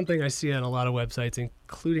this is something I see on a lot of websites,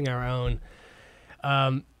 including our own.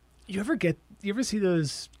 You ever see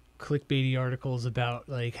those clickbaity articles about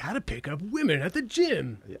like how to pick up women at the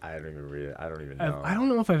gym? I don't even read it. I don't even know. I don't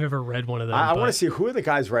know if I've ever read one of them. I want to see, who are the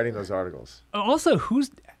guys writing those articles? Also,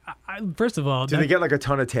 first of all, do they get like a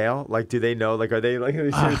ton of tail? Like, do they know? Like, are they like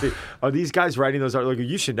seriously? Are these guys writing those articles? Like,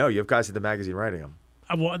 you should know. You have guys at the magazine writing them.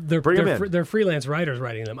 Well, they're freelance writers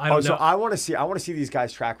writing them. I don't know. So I want to see these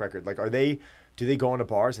guys' track record. Like, do they go into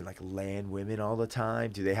bars and like land women all the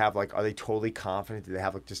time? Do they have like, are they totally confident? Do they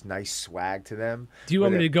have like just nice swag to them? Do you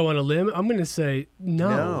want me to go on a limb? I'm going to say no.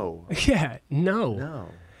 No. Yeah, no.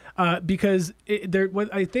 Because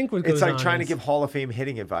what I think what goes on, it's like trying to give Hall of Fame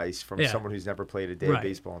hitting advice from someone who's never played a day of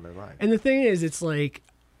baseball in their life. And the thing is, it's like,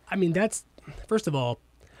 I mean, that's, first of all,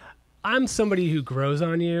 I'm somebody who grows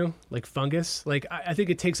on you like fungus. Like, I think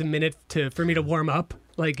it takes a minute for me to warm up.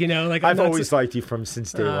 Like, you know, like I've always liked you from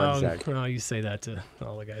since day one, Zach. Oh, you say that to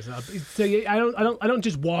all the guys. So I don't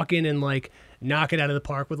just walk in and like knock it out of the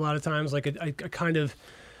park with a lot of times. Like I kind of,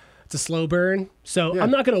 it's a slow burn. So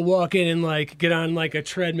I'm not gonna walk in and like get on like a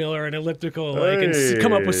treadmill or an elliptical and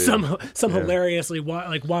come up with some hilariously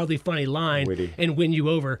wildly funny line and win you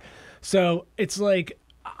over. So it's like,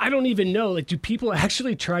 I don't even know. Like, do people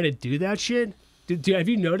actually try to do that shit? Have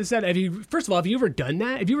you noticed that? First of all, have you ever done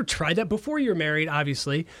that? Have you ever tried that before you're married?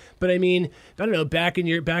 Obviously, but I mean, I don't know. Back in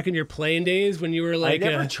your playing days when you were like,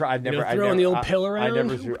 throwing the old pill around.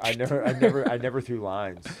 I never threw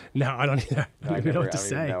lines. No, I don't either. I don't even know what to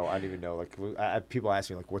say. I don't even know. Like, people ask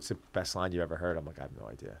me like, "What's the best line you ever heard?" I'm like, I have no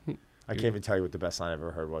idea. I can't even tell you what the best line I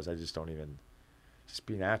ever heard was. I just don't even. Just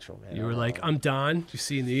be natural, man. You were like, "I'm Don. You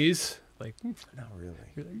seen these?" Like, not really.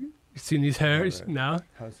 You're like, you seen these hairs? No.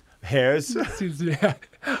 Hairs?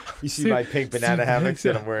 You see my pink banana hammocks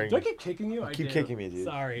that I'm wearing? Do I keep kicking you? You keep kicking me, dude.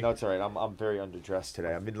 Sorry. No, it's all right. I'm very underdressed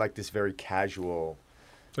today. I'm in like this very casual.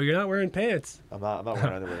 Well, you're not wearing pants. I'm not wearing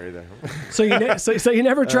underwear either. So you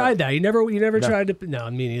never tried that. You never tried to. No,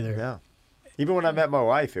 me neither. No. Even when I met my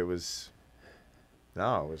wife, it was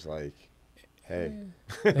like, hey,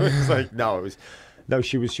 it was like no, it was. No,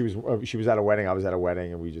 she was at a wedding. I was at a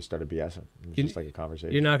wedding, and we just started BSing. It was just like a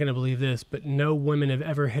conversation. You're not going to believe this, but no women have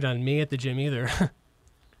ever hit on me at the gym either.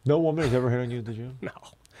 No woman has ever hit on you at the gym? No.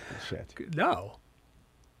 Shit. No.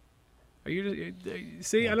 Are you?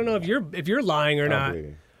 See, I don't know if you're lying or not.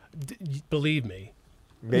 Believe believe me.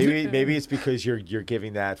 Maybe it's because you're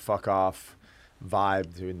giving that fuck off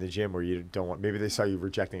vibe in the gym where you don't want. Maybe they saw you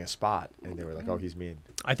rejecting a spot and they were like, "Oh, he's mean."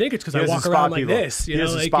 I think it's because I walk around like this. He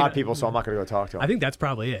doesn't spot people, so I'm not going to go talk to him. I think that's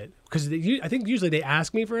probably it. Because I think usually they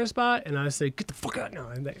ask me for a spot, and I say, "Get the fuck out!"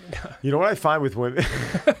 No. You know what I find with women?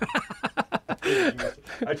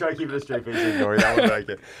 I try to keep it a straight face and ignore that one, but I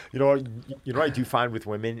get. You know what I do find with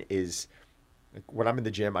women is when I'm in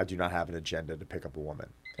the gym, I do not have an agenda to pick up a woman.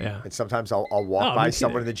 Yeah. And sometimes I'll walk by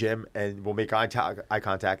someone in the gym and we'll make eye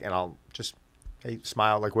contact and I'll just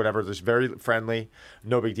smile, like whatever. Just very friendly,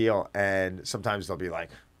 no big deal. And sometimes they'll be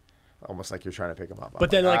like, almost like you're trying to pick them up. But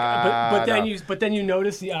then but then you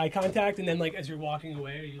notice the eye contact, and then like as you're walking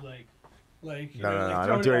away, are you like no, I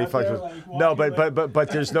don't do any flexible. No, but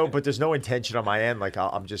there's no intention on my end. Like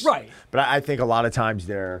I'm just right. But I think a lot of times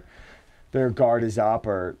their guard is up,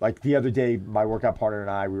 or like the other day, my workout partner and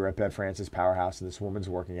I, we were at Bev Francis Powerhouse, and this woman's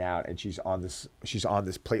working out, and she's on this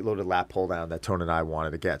plate loaded lat pull down that Tone and I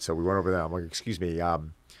wanted to get. So we went over there. I'm like, excuse me,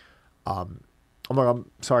 I'm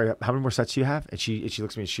sorry. How many more sets do you have? And she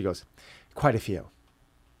looks at me and she goes, quite a few.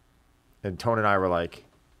 And Tone and I were like.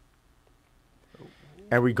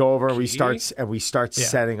 And we go over and we start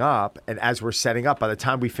setting up. And as we're setting up, by the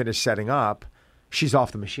time we finish setting up, she's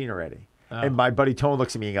off the machine already. Oh. And my buddy Tone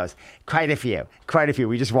looks at me and goes, quite a few.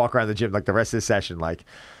 We just walk around the gym like the rest of the session. Like,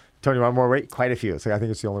 Tony, you want more weight? Quite a few. It's like, I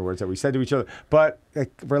think it's the only words that we said to each other. But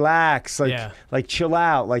like, relax, like chill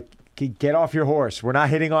out, like get off your horse. We're not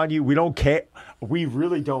hitting on you. We don't care. We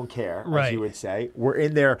really don't care, as you would say. We're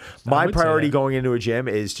in there. My priority going into a gym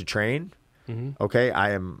is to train. Mm-hmm. Okay,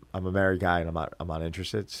 I'm a married guy and I'm not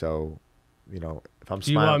interested. So, if I'm smiling,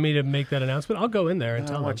 do you want me to make that announcement? I'll go in there and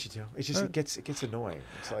tell them. I want you to. It's just it gets annoying.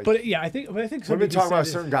 It's like, but I think we've been talking about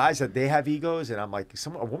certain guys that they have egos, and I'm like,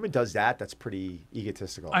 a woman does that. That's pretty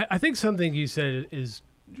egotistical. I think something you said is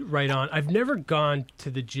right on. I've never gone to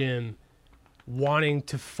the gym wanting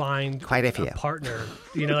to find quite a partner,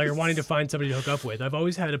 or wanting to find somebody to hook up with. I've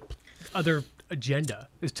always had other agenda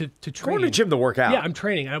is to train. Going to gym to work out. Yeah, I'm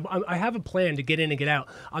training. I have a plan to get in and get out.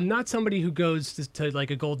 I'm not somebody who goes to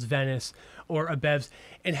like a Gold's Venice or a Bev's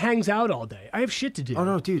and hangs out all day. I have shit to do. Oh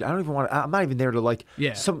no, dude, I don't even want to. I'm not even there to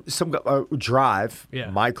some drive. Yeah.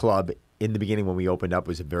 My club in the beginning when we opened up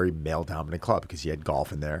was a very male dominant club because you had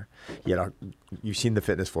golf in there. You've seen the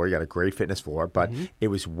fitness floor. You got a great fitness floor, but it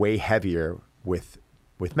was way heavier with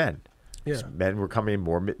men. Yeah. Men were coming in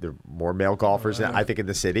more male golfers, I think, in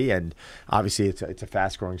the city, and obviously it's a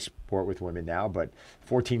fast-growing sport with women now. But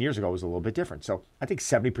 14 years ago it was a little bit different. So I think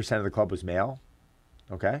 70% of the club was male.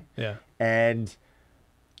 Okay. Yeah. And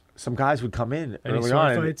some guys would come in Any early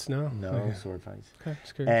sword on. fights? No Sword fights.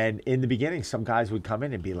 Okay, and in the beginning, some guys would come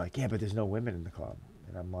in and be like, "Yeah, but there's no women in the club,"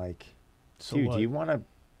 and I'm like, "Dude, do you want to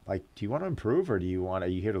improve, or are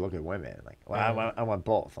you here to look at women?" Like, well, I want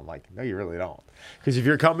both. I'm like, no, you really don't. Because if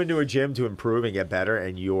you're coming to a gym to improve and get better,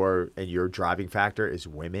 and your driving factor is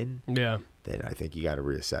women, then I think you got to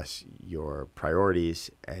reassess your priorities,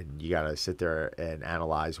 and you got to sit there and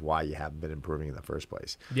analyze why you haven't been improving in the first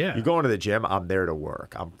place. Yeah, you go into the gym. I'm there to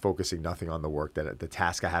work. I'm focusing nothing on the work the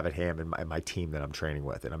task I have at hand and my team that I'm training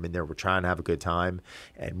with, and I'm in there. We're trying to have a good time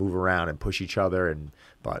and move around and push each other,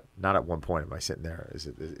 but not at one point am I sitting there. Is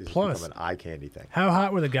become an eye candy thing. How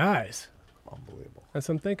hot were the guys? Unbelievable. That's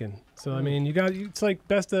what I'm thinking. So I mean, it's like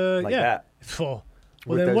best of that. Full.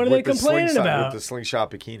 Well, then what are they complaining about? With the slingshot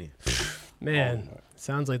bikini. Man,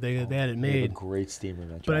 sounds like they had it made. They have a great steamer.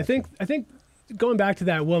 But I think going back to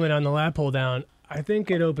that woman on the lat pull down, I think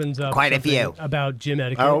it opens up quite a few about gym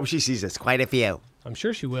etiquette. I hope she sees this. Quite a few. I'm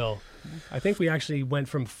sure she will. I think we actually went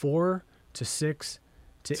from 4 to 6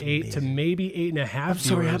 to 8 amazing. to maybe 8.5. I'm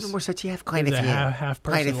sorry, how many more sets do you have? Quite a few. Half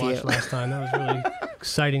person watched last time. That was really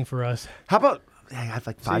exciting for us. How about? I have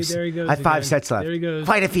like 5. See, there he goes. I have 5 sets left. There he goes.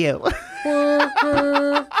 Quite a few.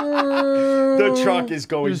 The truck is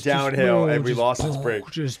going downhill, and we lost its brake.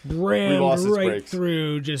 Just rammed right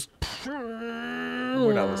through. Just.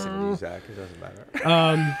 We're not listening to you, Zach. It doesn't matter.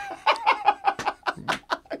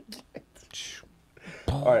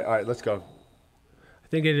 All right, let's go. I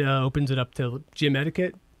think it opens it up to gym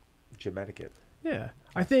etiquette. Gym etiquette. Yeah.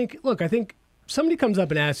 I think somebody comes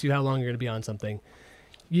up and asks you how long you're going to be on something.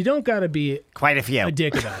 You don't got to be quite a few a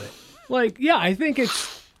dick about it. Like, yeah, I think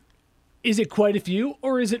is it quite a few,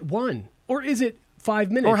 or is it 1? Or is it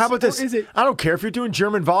 5 minutes? Or how about this? Is it, I don't care if you're doing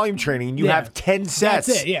German volume training and you have 10 sets.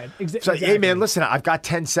 That's it, yeah. So, hey, man, listen, I've got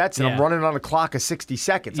 10 sets and I'm running on a clock of 60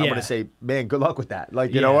 seconds. I'm going to say, man, good luck with that.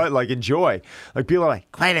 Like, you know what? Like, enjoy. Like, people are like,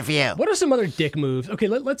 quite a few. What are some other dick moves? Okay,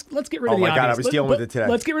 let's get rid of the obvious. Oh, my God, I was dealing with it today.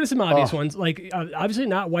 Let's get rid of some obvious ones. Like, obviously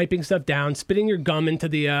not wiping stuff down, spitting your gum into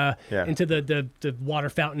the water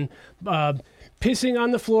fountain, pissing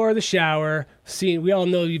on the floor of the shower. We all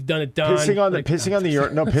know you've done it, Don. Pissing on the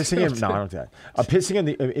urinal. No, pissing in. No, I don't do that.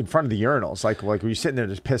 Pissing in front of the urinals, like when you're sitting there,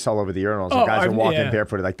 just piss all over the urinals. And guys are walking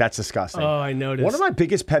barefooted. Like that's disgusting. Oh, I noticed. One of my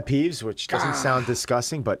biggest pet peeves, which doesn't sound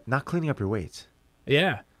disgusting, but not cleaning up your weights.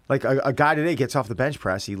 Yeah. Like a guy today gets off the bench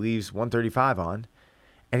press, he leaves 135 on,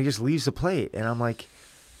 and he just leaves the plate, and I'm like,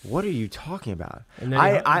 what are you talking about? And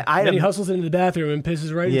then he hustles into the bathroom and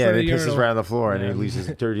pisses right in front of the urinal. Yeah, he pisses right on the floor, and then he leaves his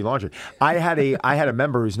dirty laundry. I had a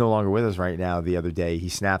member who's no longer with us right now. The other day, he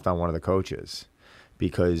snapped on one of the coaches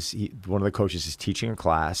because one of the coaches is teaching a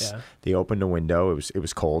class. Yeah. They opened a window. It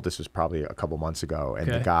was cold. This was probably a couple months ago,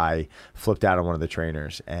 and the guy flipped out on one of the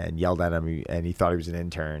trainers and yelled at him. And he thought he was an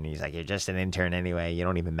intern. He's like, "You're just an intern anyway. You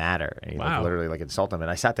don't even matter." And he literally insulted him. And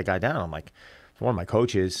I sat the guy down. I'm like, "One of my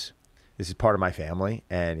coaches. This is part of my family."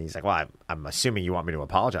 And he's like, "Well, I'm assuming you want me to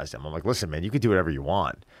apologize to him." I'm like, "Listen, man, you can do whatever you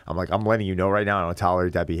want." I'm like, "I'm letting you know right now I don't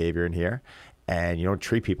tolerate that behavior in here. And you don't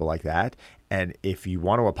treat people like that. And if you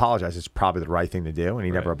want to apologize, it's probably the right thing to do." And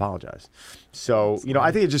he never apologized. So,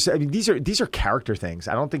 I think these are character things.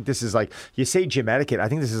 I don't think this is like, you say gym etiquette. I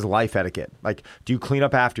think this is life etiquette. Like, do you clean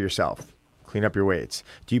up after yourself? Clean up your weights.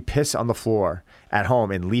 Do you piss on the floor at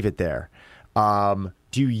home and leave it there?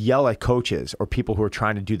 Do you yell at coaches or people who are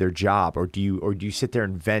trying to do their job, or do you sit there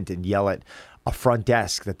and vent and yell at a front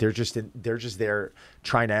desk that they're just there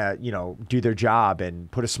trying to do their job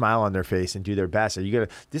and put a smile on their face and do their best? Are you gonna?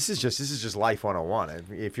 This is just life 101.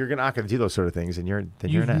 If you're not gonna do those sort of things, then you're an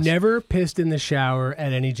ass. You've never pissed in the shower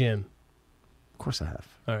at any gym? Of course I have.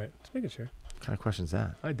 All right, just making sure. What kind of question is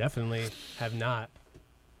that? I definitely have not.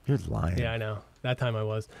 You're lying. Yeah, I know. That time I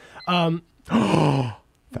was.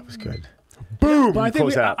 That was good. Boom! But I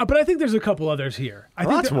think there's a couple others here.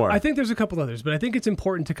 Lots more. I think there's a couple others, but I think it's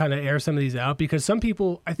important to kind of air some of these out because some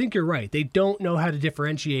people, I think you're right, they don't know how to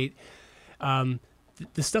differentiate the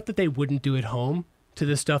stuff that they wouldn't do at home to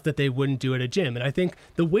the stuff that they wouldn't do at a gym. And I think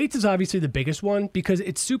the weights is obviously the biggest one because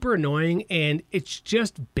it's super annoying and it's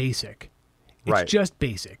just basic. It's just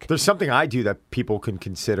basic. There's something I do that people can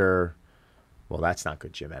consider, well, that's not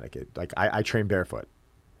good gym etiquette. Like I train barefoot.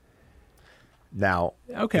 Now,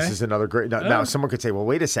 this is another great. Now, someone could say, "Well,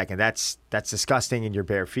 wait a second, that's disgusting in your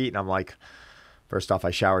bare feet." And I'm like, first off,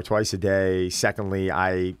 I shower twice a day. Secondly,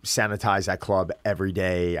 I sanitize that club every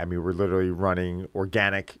day. I mean, we're literally running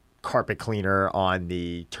organic carpet cleaner on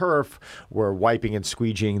the turf. We're wiping and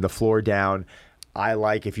squeegeeing the floor down.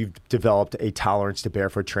 If you've developed a tolerance to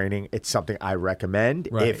barefoot training, it's something I recommend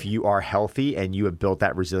if you are healthy and you have built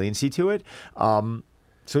that resiliency to it.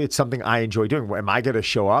 So it's something I enjoy doing. Am I going to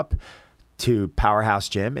show up to Powerhouse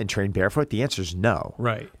Gym and train barefoot? The answer is no.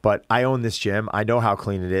 Right. But I own this gym. I know how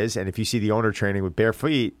clean it is. And if you see the owner training with bare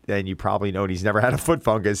feet, then you probably know he's never had a foot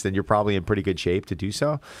fungus, then you're probably in pretty good shape to do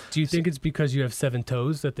so. Do you think it's because you have 7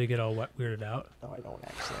 toes that they get all weirded out? No, I don't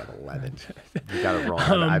actually have 11. You got it wrong.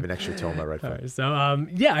 I have an extra toe on my right foot. Right, so,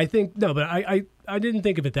 I think, no, but I didn't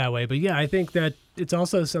think of it that way. But yeah, I think that it's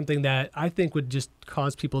also something that I think would just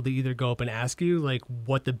cause people to either go up and ask you like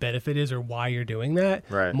what the benefit is or why you're doing that,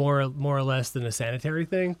 right? More or less than a sanitary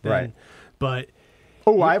thing, right? But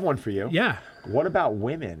I have one for you. Yeah. What about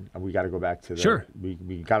women? We got to go back to sure. We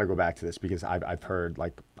got to go back to this because I've heard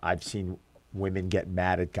I've seen women get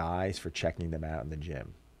mad at guys for checking them out in the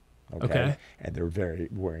gym. Okay. And they're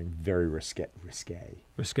wearing very risque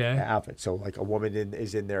outfits. So like a woman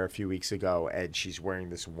is in there a few weeks ago and she's wearing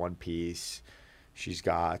this one piece. She's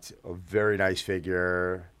got a very nice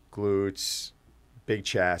figure, glutes, big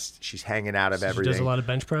chest. She's hanging out of everything. She does a lot of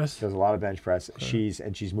bench press? Okay.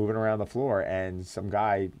 She's moving around the floor and some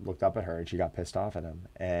guy looked up at her and she got pissed off at him.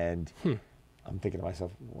 And I'm thinking to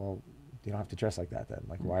myself, well, you don't have to dress like that then.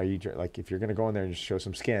 Like, why are you like, if you're going to go in there and just show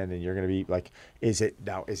some skin and you're going to be like, is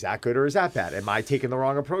that good or is that bad? Am I taking the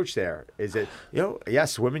wrong approach there? Is it,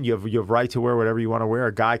 yes, women, you have right to wear whatever you want to wear.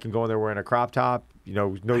 A guy can go in there wearing a crop top,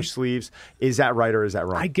 no sleeves. Is that right or is that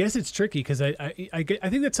wrong? I guess it's tricky because I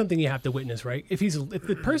think that's something you have to witness, right? If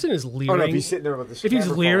the person is leering, if he's sitting there with the if he's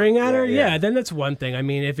leering at her, then that's one thing. I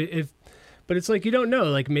mean, but it's like you don't know.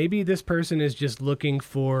 Like maybe this person is just looking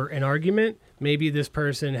for an argument. Maybe this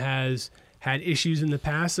person has had issues in the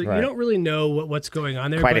past. So you don't really know what's going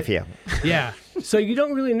on there. Quite a few. Yeah. So you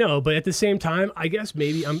don't really know. But at the same time, I guess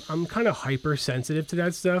maybe I'm kind of hypersensitive to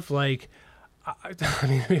that stuff. Like, I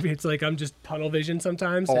mean, maybe it's like I'm just tunnel vision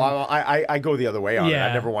sometimes. Oh, I go the other way on it.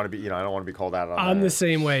 I never want to be, I don't want to be called out on that. I'm the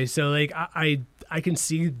same way. So like I can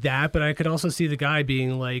see that, but I could also see the guy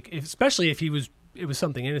being like, especially if it was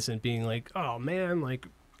something innocent, being like, oh man, like.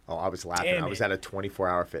 Oh, I was laughing. I was at a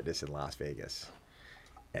 24-hour fitness in Las Vegas,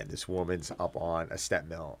 and this woman's up on a step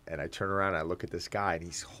mill, and I turn around and I look at this guy, and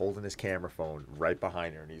he's holding his camera phone right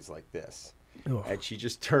behind her, and he's like this. Oh. And she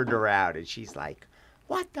just turned around and she's like,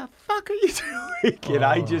 "What the fuck are you doing?"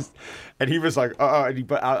 And he was like,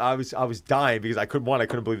 but I was dying because I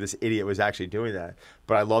couldn't believe this idiot was actually doing that.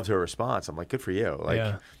 But I loved her response. I'm like, good for you. Like,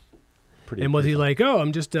 yeah. And was he like, "Oh,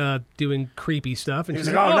 I'm just doing creepy stuff"? And he she's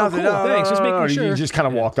was like, like, "Oh, nothing, cool, no, thanks, just making no. sure." He just kind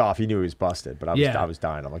of walked off. He knew he was busted, but Yeah. I was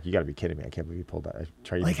dying. I'm like, you got to be kidding me! I can't believe you pulled that.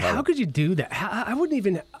 Like, how could you do that? I wouldn't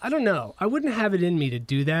even. I don't know. I wouldn't have it in me to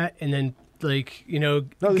do that, and then like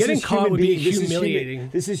getting caught would be humiliating.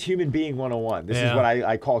 This is human being 101. This is Yeah. what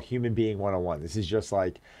I call human being 101. This is just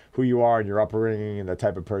like who you are and your upbringing and the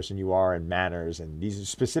type of person you are and manners and these are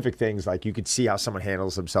specific things. Like you could see how someone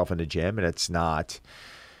handles himself in the gym, and it's not,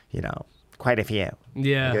 quite a few.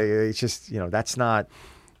 Yeah. Like, it's just that's not.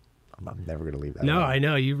 I'm never gonna leave that. No, alone. I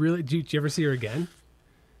know. You really do. You ever see her again?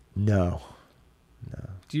 No.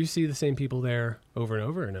 Do you see the same people there over and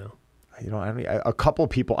over, or no? I mean, a couple of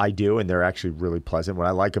people I do, and they're actually really pleasant. What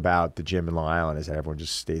I like about the gym in Long Island is that everyone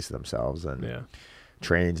just stays to themselves and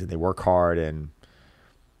trains, and they work hard, and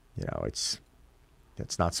it's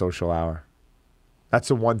not social hour. That's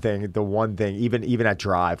the one thing. Even at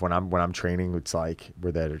Drive, when I'm training, it's like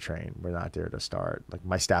we're there to train. We're not there to start. Like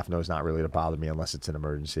my staff knows not really to bother me unless it's an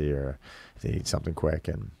emergency or if they need something quick.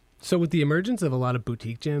 And so with the emergence of a lot of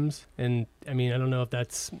boutique gyms, and I mean, I don't know if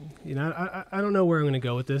that's I don't know where I'm going to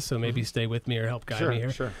go with this. So maybe stay with me or help guide me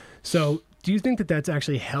here. Sure. So do you think that that's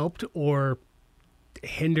actually helped or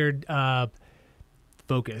hindered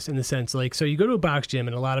focus in the sense like, so you go to a box gym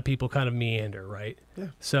and a lot of people kind of meander, right? Yeah.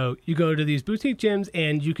 So you go to these boutique gyms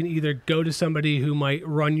and you can either go to somebody who might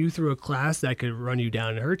run you through a class that could run you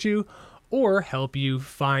down and hurt you, or help you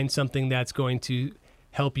find something that's going to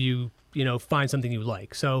help you, find something you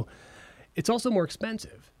like. So it's also more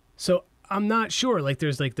expensive. So I'm not sure, like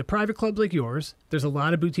there's like the private clubs like yours. There's a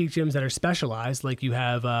lot of boutique gyms that are specialized. Like you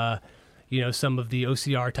have, some of the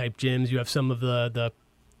OCR type gyms. You have some of the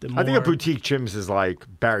more... I think of boutique gyms is like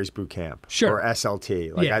Barry's Boot Camp or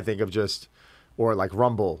SLT. Like I think of or like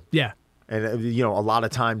Rumble. Yeah. And a lot of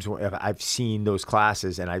times I've seen those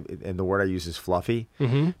classes, and the word I use is fluffy,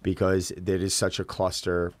 because there is such a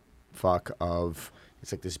cluster fuck of,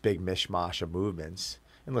 it's like this big mishmash of movements.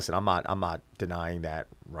 And listen, I'm not denying that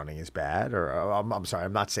running is bad, or I'm sorry,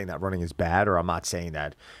 I'm not saying that running is bad, or I'm not saying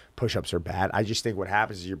that push-ups are bad. I just think what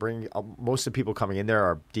happens is you bring most of the people coming in there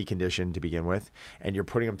are deconditioned to begin with, and you're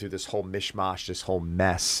putting them through this whole mishmash, this whole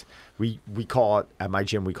mess. We call it at my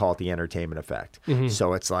gym, we call it the entertainment effect.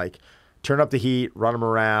 So it's like turn up the heat, run them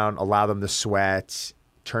around, allow them to sweat,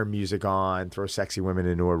 turn music on, throw sexy women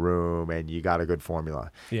into a room, and you got a good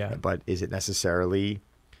formula. Yeah. But is it necessarily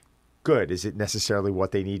good? Is it necessarily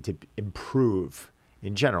what they need to improve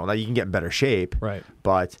in general? Now you can get in better shape, right?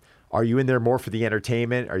 But are you in there more for the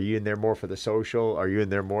entertainment? Are you in there more for the social? Are you in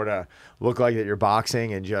there more to look like that you're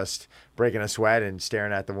boxing and just breaking a sweat and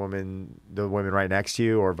staring at the women right next to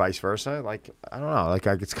you, or vice versa? Like, I don't know. Like,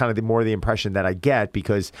 it's kind of more the impression that I get,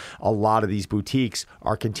 because a lot of these boutiques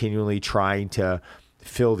are continually trying to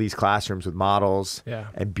fill these classrooms with models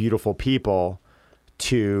and beautiful people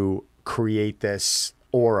to create this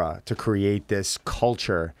aura, to create this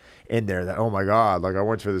culture in there that, oh my God, like I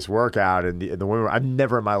went for this workout, and the women, I've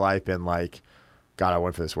never in my life been like, God, I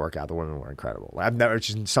went for this workout, the women were incredible. It's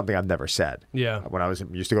just something I've never said. Yeah. When I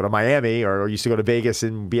used to go to Miami or used to go to Vegas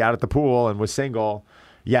and be out at the pool and was single,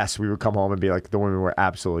 yes, we would come home and be like, the women were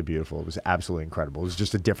absolutely beautiful. It was absolutely incredible. It was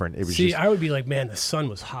just a different, I would be like, man, the sun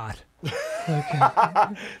was hot.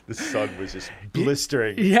 The sun was just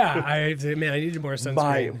blistering. Yeah, I needed more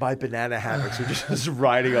sunscreen. My banana hammocks were just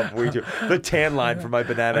riding up way too. The tan line for my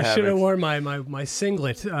banana hammocks. I should have worn my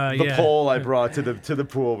singlet. The pole I brought to the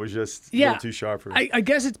pool was just a little too sharp for me. I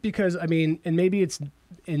guess it's because, and maybe it's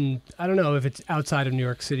I don't know if it's outside of New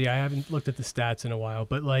York City. I haven't looked at the stats in a while,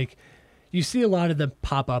 but like you see a lot of them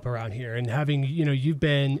pop up around here, and having, you've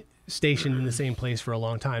been stationed in the same place for a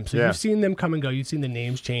long time. So you've seen them come and go. You've seen the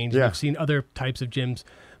names change. You've seen other types of gyms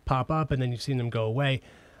pop up, and then you've seen them go away.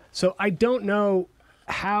 So I don't know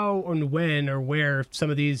how and when or where some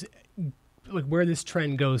of these, like where this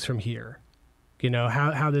trend goes from here.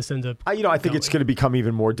 How this ends up. I think it's going to become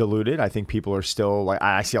even more diluted. I think people are still like,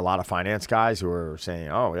 I see a lot of finance guys who are saying,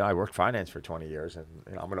 oh, yeah, I worked finance for 20 years and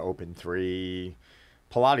I'm going to open 3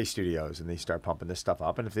 Pilates studios, and they start pumping this stuff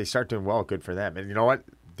up. And if they start doing well, good for them. And you know what?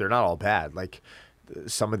 They're not all bad. Like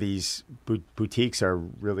some of these boutiques are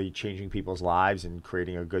really changing people's lives and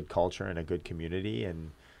creating a good culture and a good community,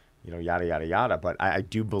 and yada yada yada. But I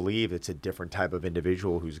do believe it's a different type of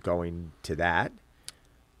individual who's going to that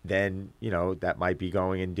than that might be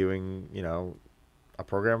going and doing a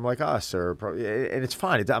program like us, and it's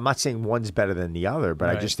fine. I'm not saying one's better than the other, but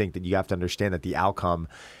I just think that you have to understand that the outcome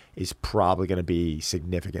is probably going to be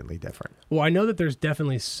significantly different. Well, I know that there's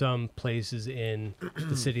definitely some places in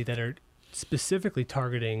the city that are specifically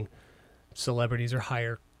targeting celebrities or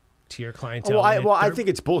higher tier clientele. Well, I think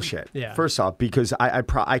it's bullshit. Yeah. First off, because I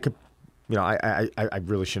could, I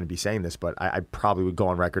really shouldn't be saying this, but I probably would go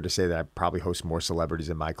on record to say that I probably host more celebrities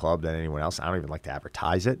in my club than anyone else. I don't even like to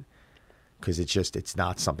advertise it because it's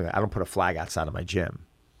not something. I don't put a flag outside of my gym.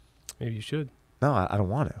 Maybe you should. No, I don't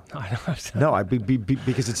want to. I don't No,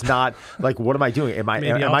 because it's not like, what am I doing? Am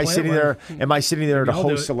I sitting there? Am I sitting there to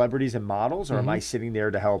host celebrities and models, or am I sitting there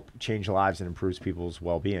to help change lives and improve people's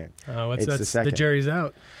well-being? Oh, it's the second. The jury's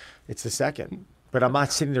out. It's the second. But I'm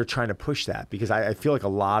not sitting there trying to push that, because I feel like a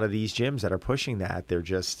lot of these gyms that are pushing that, they're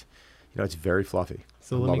just, it's very fluffy.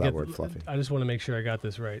 So I love that word, fluffy. I just want to make sure I got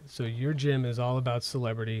this right. So your gym is all about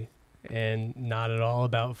celebrity and not at all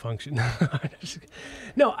about function.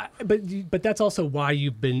 No, but that's also why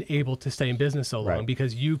you've been able to stay in business so long,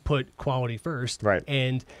 because you put quality first. Right.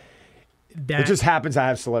 And that, it just happens I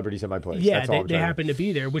have celebrities in my place. Yeah, they happen to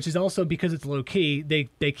be there, which is also because it's low key,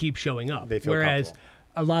 they keep showing up. They feel Whereas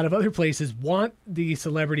a lot of other places want the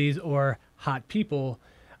celebrities or hot people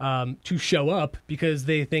to show up because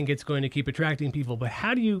they think it's going to keep attracting people. But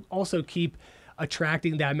how do you also keep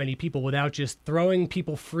attracting that many people without just throwing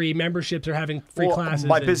people free memberships or having free classes?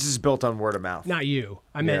 My business is built on word of mouth. Not you.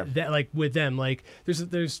 I meant that, like, with them. Like,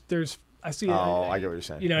 there's I see. Oh, I get what you're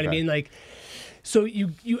saying. You know what I mean? Like, so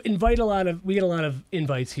you invite we get a lot of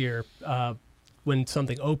invites here when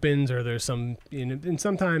something opens, or there's some, and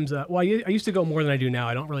sometimes, I used to go more than I do now.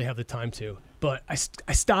 I don't really have the time to, but I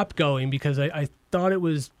stopped going because I thought it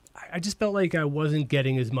was, I just felt like I wasn't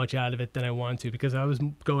getting as much out of it than I wanted to, because I was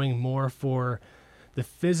going more for the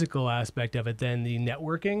physical aspect of it than the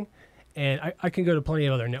networking. And I can go to plenty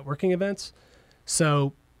of other networking events.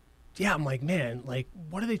 So yeah, I'm like, man, like,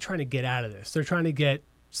 what are they trying to get out of this? They're trying to get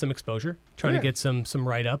some exposure, trying to get some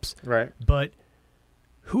write-ups. Right. But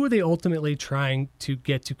who are they ultimately trying to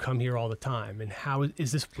get to come here all the time? And how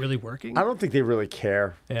is this really working? I don't think they really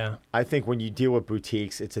care. Yeah. I think when you deal with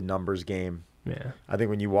boutiques, it's a numbers game. Yeah. I think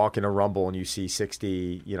when you walk in a Rumble and you see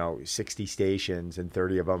 60 stations, and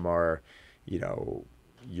 30 of them are,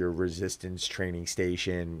 your resistance training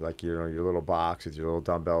station, like, your little box with your little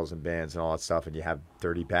dumbbells and bands and all that stuff, and you have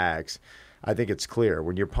 30 bags. I think it's clear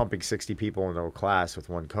when you're pumping 60 people into a class with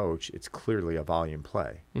one coach, it's clearly a volume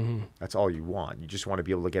play. Mm-hmm. That's all you want. You just want to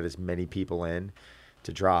be able to get as many people in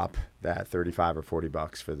to drop that $35 or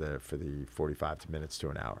 $40 for the 45 minutes to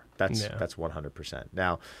an hour. That's 100%.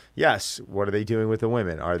 Now, yes, what are they doing with the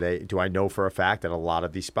women? Do I know for a fact that a lot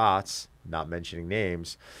of these spots, not mentioning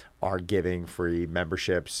names, are giving free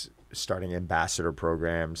memberships, starting ambassador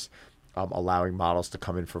programs, allowing models to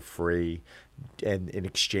come in for free, and in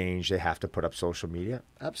exchange they have to put up social media?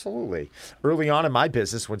 Absolutely. Early on in my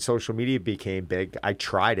business, when social media became big, I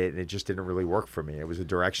tried it and it just didn't really work for me. It was a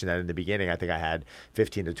direction that in the beginning I think I had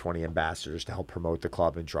 15 to 20 ambassadors to help promote the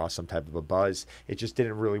club and draw some type of a buzz. It just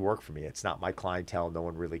didn't really work for me. It's not my clientele. No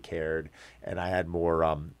one really cared. And I had more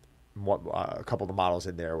a couple of the models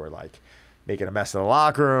in there were like making a mess in the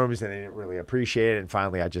locker rooms, and they didn't really appreciate it. And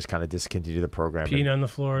finally, I just kind of discontinued the program. Peeing on the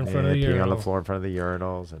floor in front of the urinals. Peeing on the floor in front of the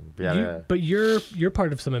urinals. And But you're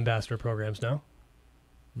part of some ambassador programs now?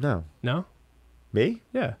 No. No? Me?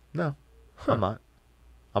 Yeah. No. Huh. I'm not.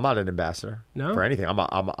 I'm not an ambassador for anything. I'm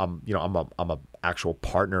a actual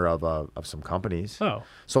partner of some companies. Oh.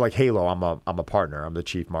 So like Halo, I'm a partner. I'm the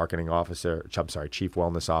chief marketing officer. Chief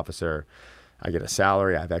wellness officer. I get a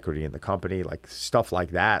salary. I have equity in the company, like stuff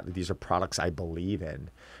like that. These are products I believe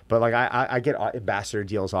in. But like I get ambassador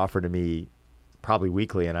deals offered to me probably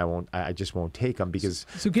weekly, and I just won't take them because.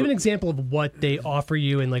 So give an example of what they offer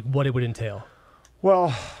you and like what it would entail.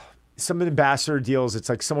 Well, some ambassador deals, it's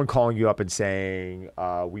like someone calling you up and saying,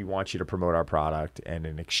 we want you to promote our product, and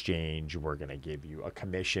in exchange, we're going to give you a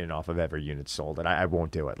commission off of every unit sold. And I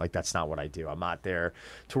won't do it. Like, that's not what I do. I'm not there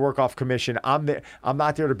to work off commission. I'm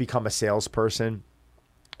not there to become a salesperson.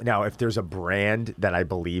 Now, if there's a brand that I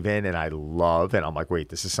believe in and I love, and I'm like, wait,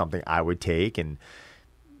 this is something I would take and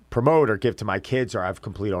promote or give to my kids, or I have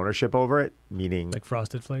complete ownership over it, meaning like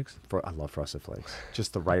Frosted Flakes. I love Frosted Flakes.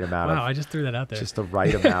 Just the right amount. Wow, I just threw that out there. Just the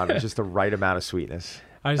right amount. Just the right amount of sweetness.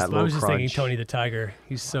 I was just thinking Tony the Tiger.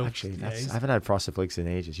 He's so. Actually, I haven't had Frosted Flakes in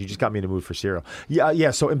ages. You just got me in the mood for cereal.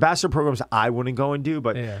 Yeah. So ambassador programs I wouldn't go and do,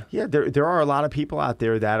 but there are a lot of people out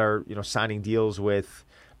there that are signing deals with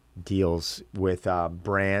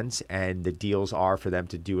brands, and the deals are for them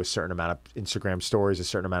to do a certain amount of Instagram stories, a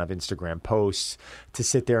certain amount of Instagram posts, to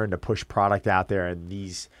sit there and to push product out there, and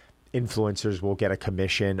these influencers will get a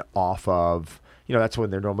commission off of, that's when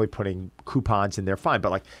they're normally putting coupons in there, fine.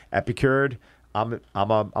 But like Epicured, I'm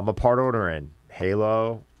a part owner in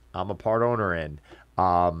Halo. I'm a part owner in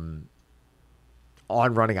On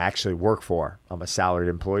Running. I actually work for. I'm a salaried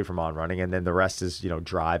employee from On Running, and then the rest is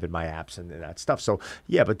Drive and my apps and that stuff. So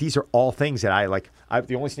yeah, but these are all things that I like.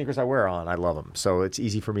 The only sneakers I wear on, I love them. So it's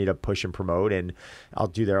easy for me to push and promote, and I'll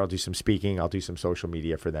do some speaking, I'll do some social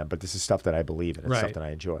media for them. But this is stuff that I believe in. It's stuff that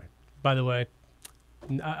I enjoy. By the way,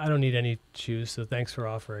 I don't need any shoes, so thanks for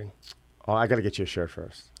offering. Oh, I got to get you a shirt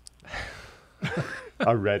first.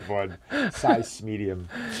 A red one, size medium.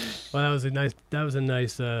 Well, that was a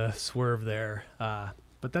nice swerve there.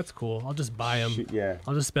 But that's cool. I'll just buy them. Yeah.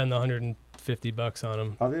 I'll just spend the $150 on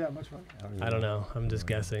them. Are they that much money? I don't know. I'm just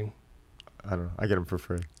guessing. I don't know. I get them for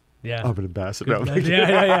free. Yeah. I'm an ambassador.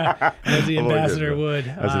 Yeah. As the ambassador would.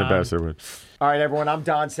 As an ambassador would. All right, everyone. I'm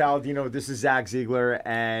Don Saladino. This is Zack Zeigler,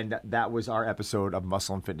 and that was our episode of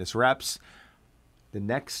Muscle and Fitness Reps. The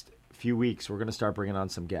next few weeks, we're going to start bringing on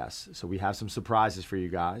some guests. So we have some surprises for you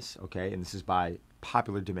guys, okay? And this is by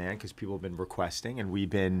popular demand because people have been requesting, and we've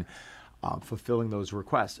been fulfilling those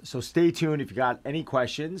requests. So stay tuned. If you got any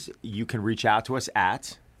questions, you can reach out to us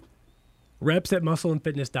at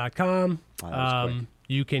reps@muscleandfitness.com.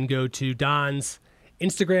 You can go to Don's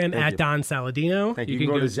Instagram at Don Saladino. Thank you. You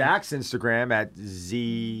can go to Zach's Instagram at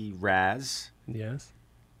Zraz. Yes.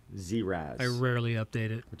 Zraz. I rarely update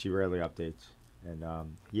it. Which he rarely updates. And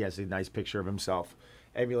he has a nice picture of himself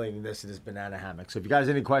emulating this in his banana hammock. So if you guys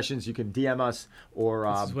have any questions, you can DM us or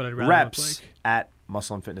reps at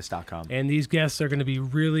muscleandfitness.com. And these guests are going to be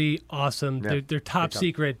really awesome. Yeah. They're top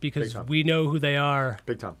secret because we know who they are.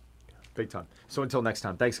 Big time. So until next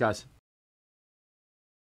time. Thanks, guys.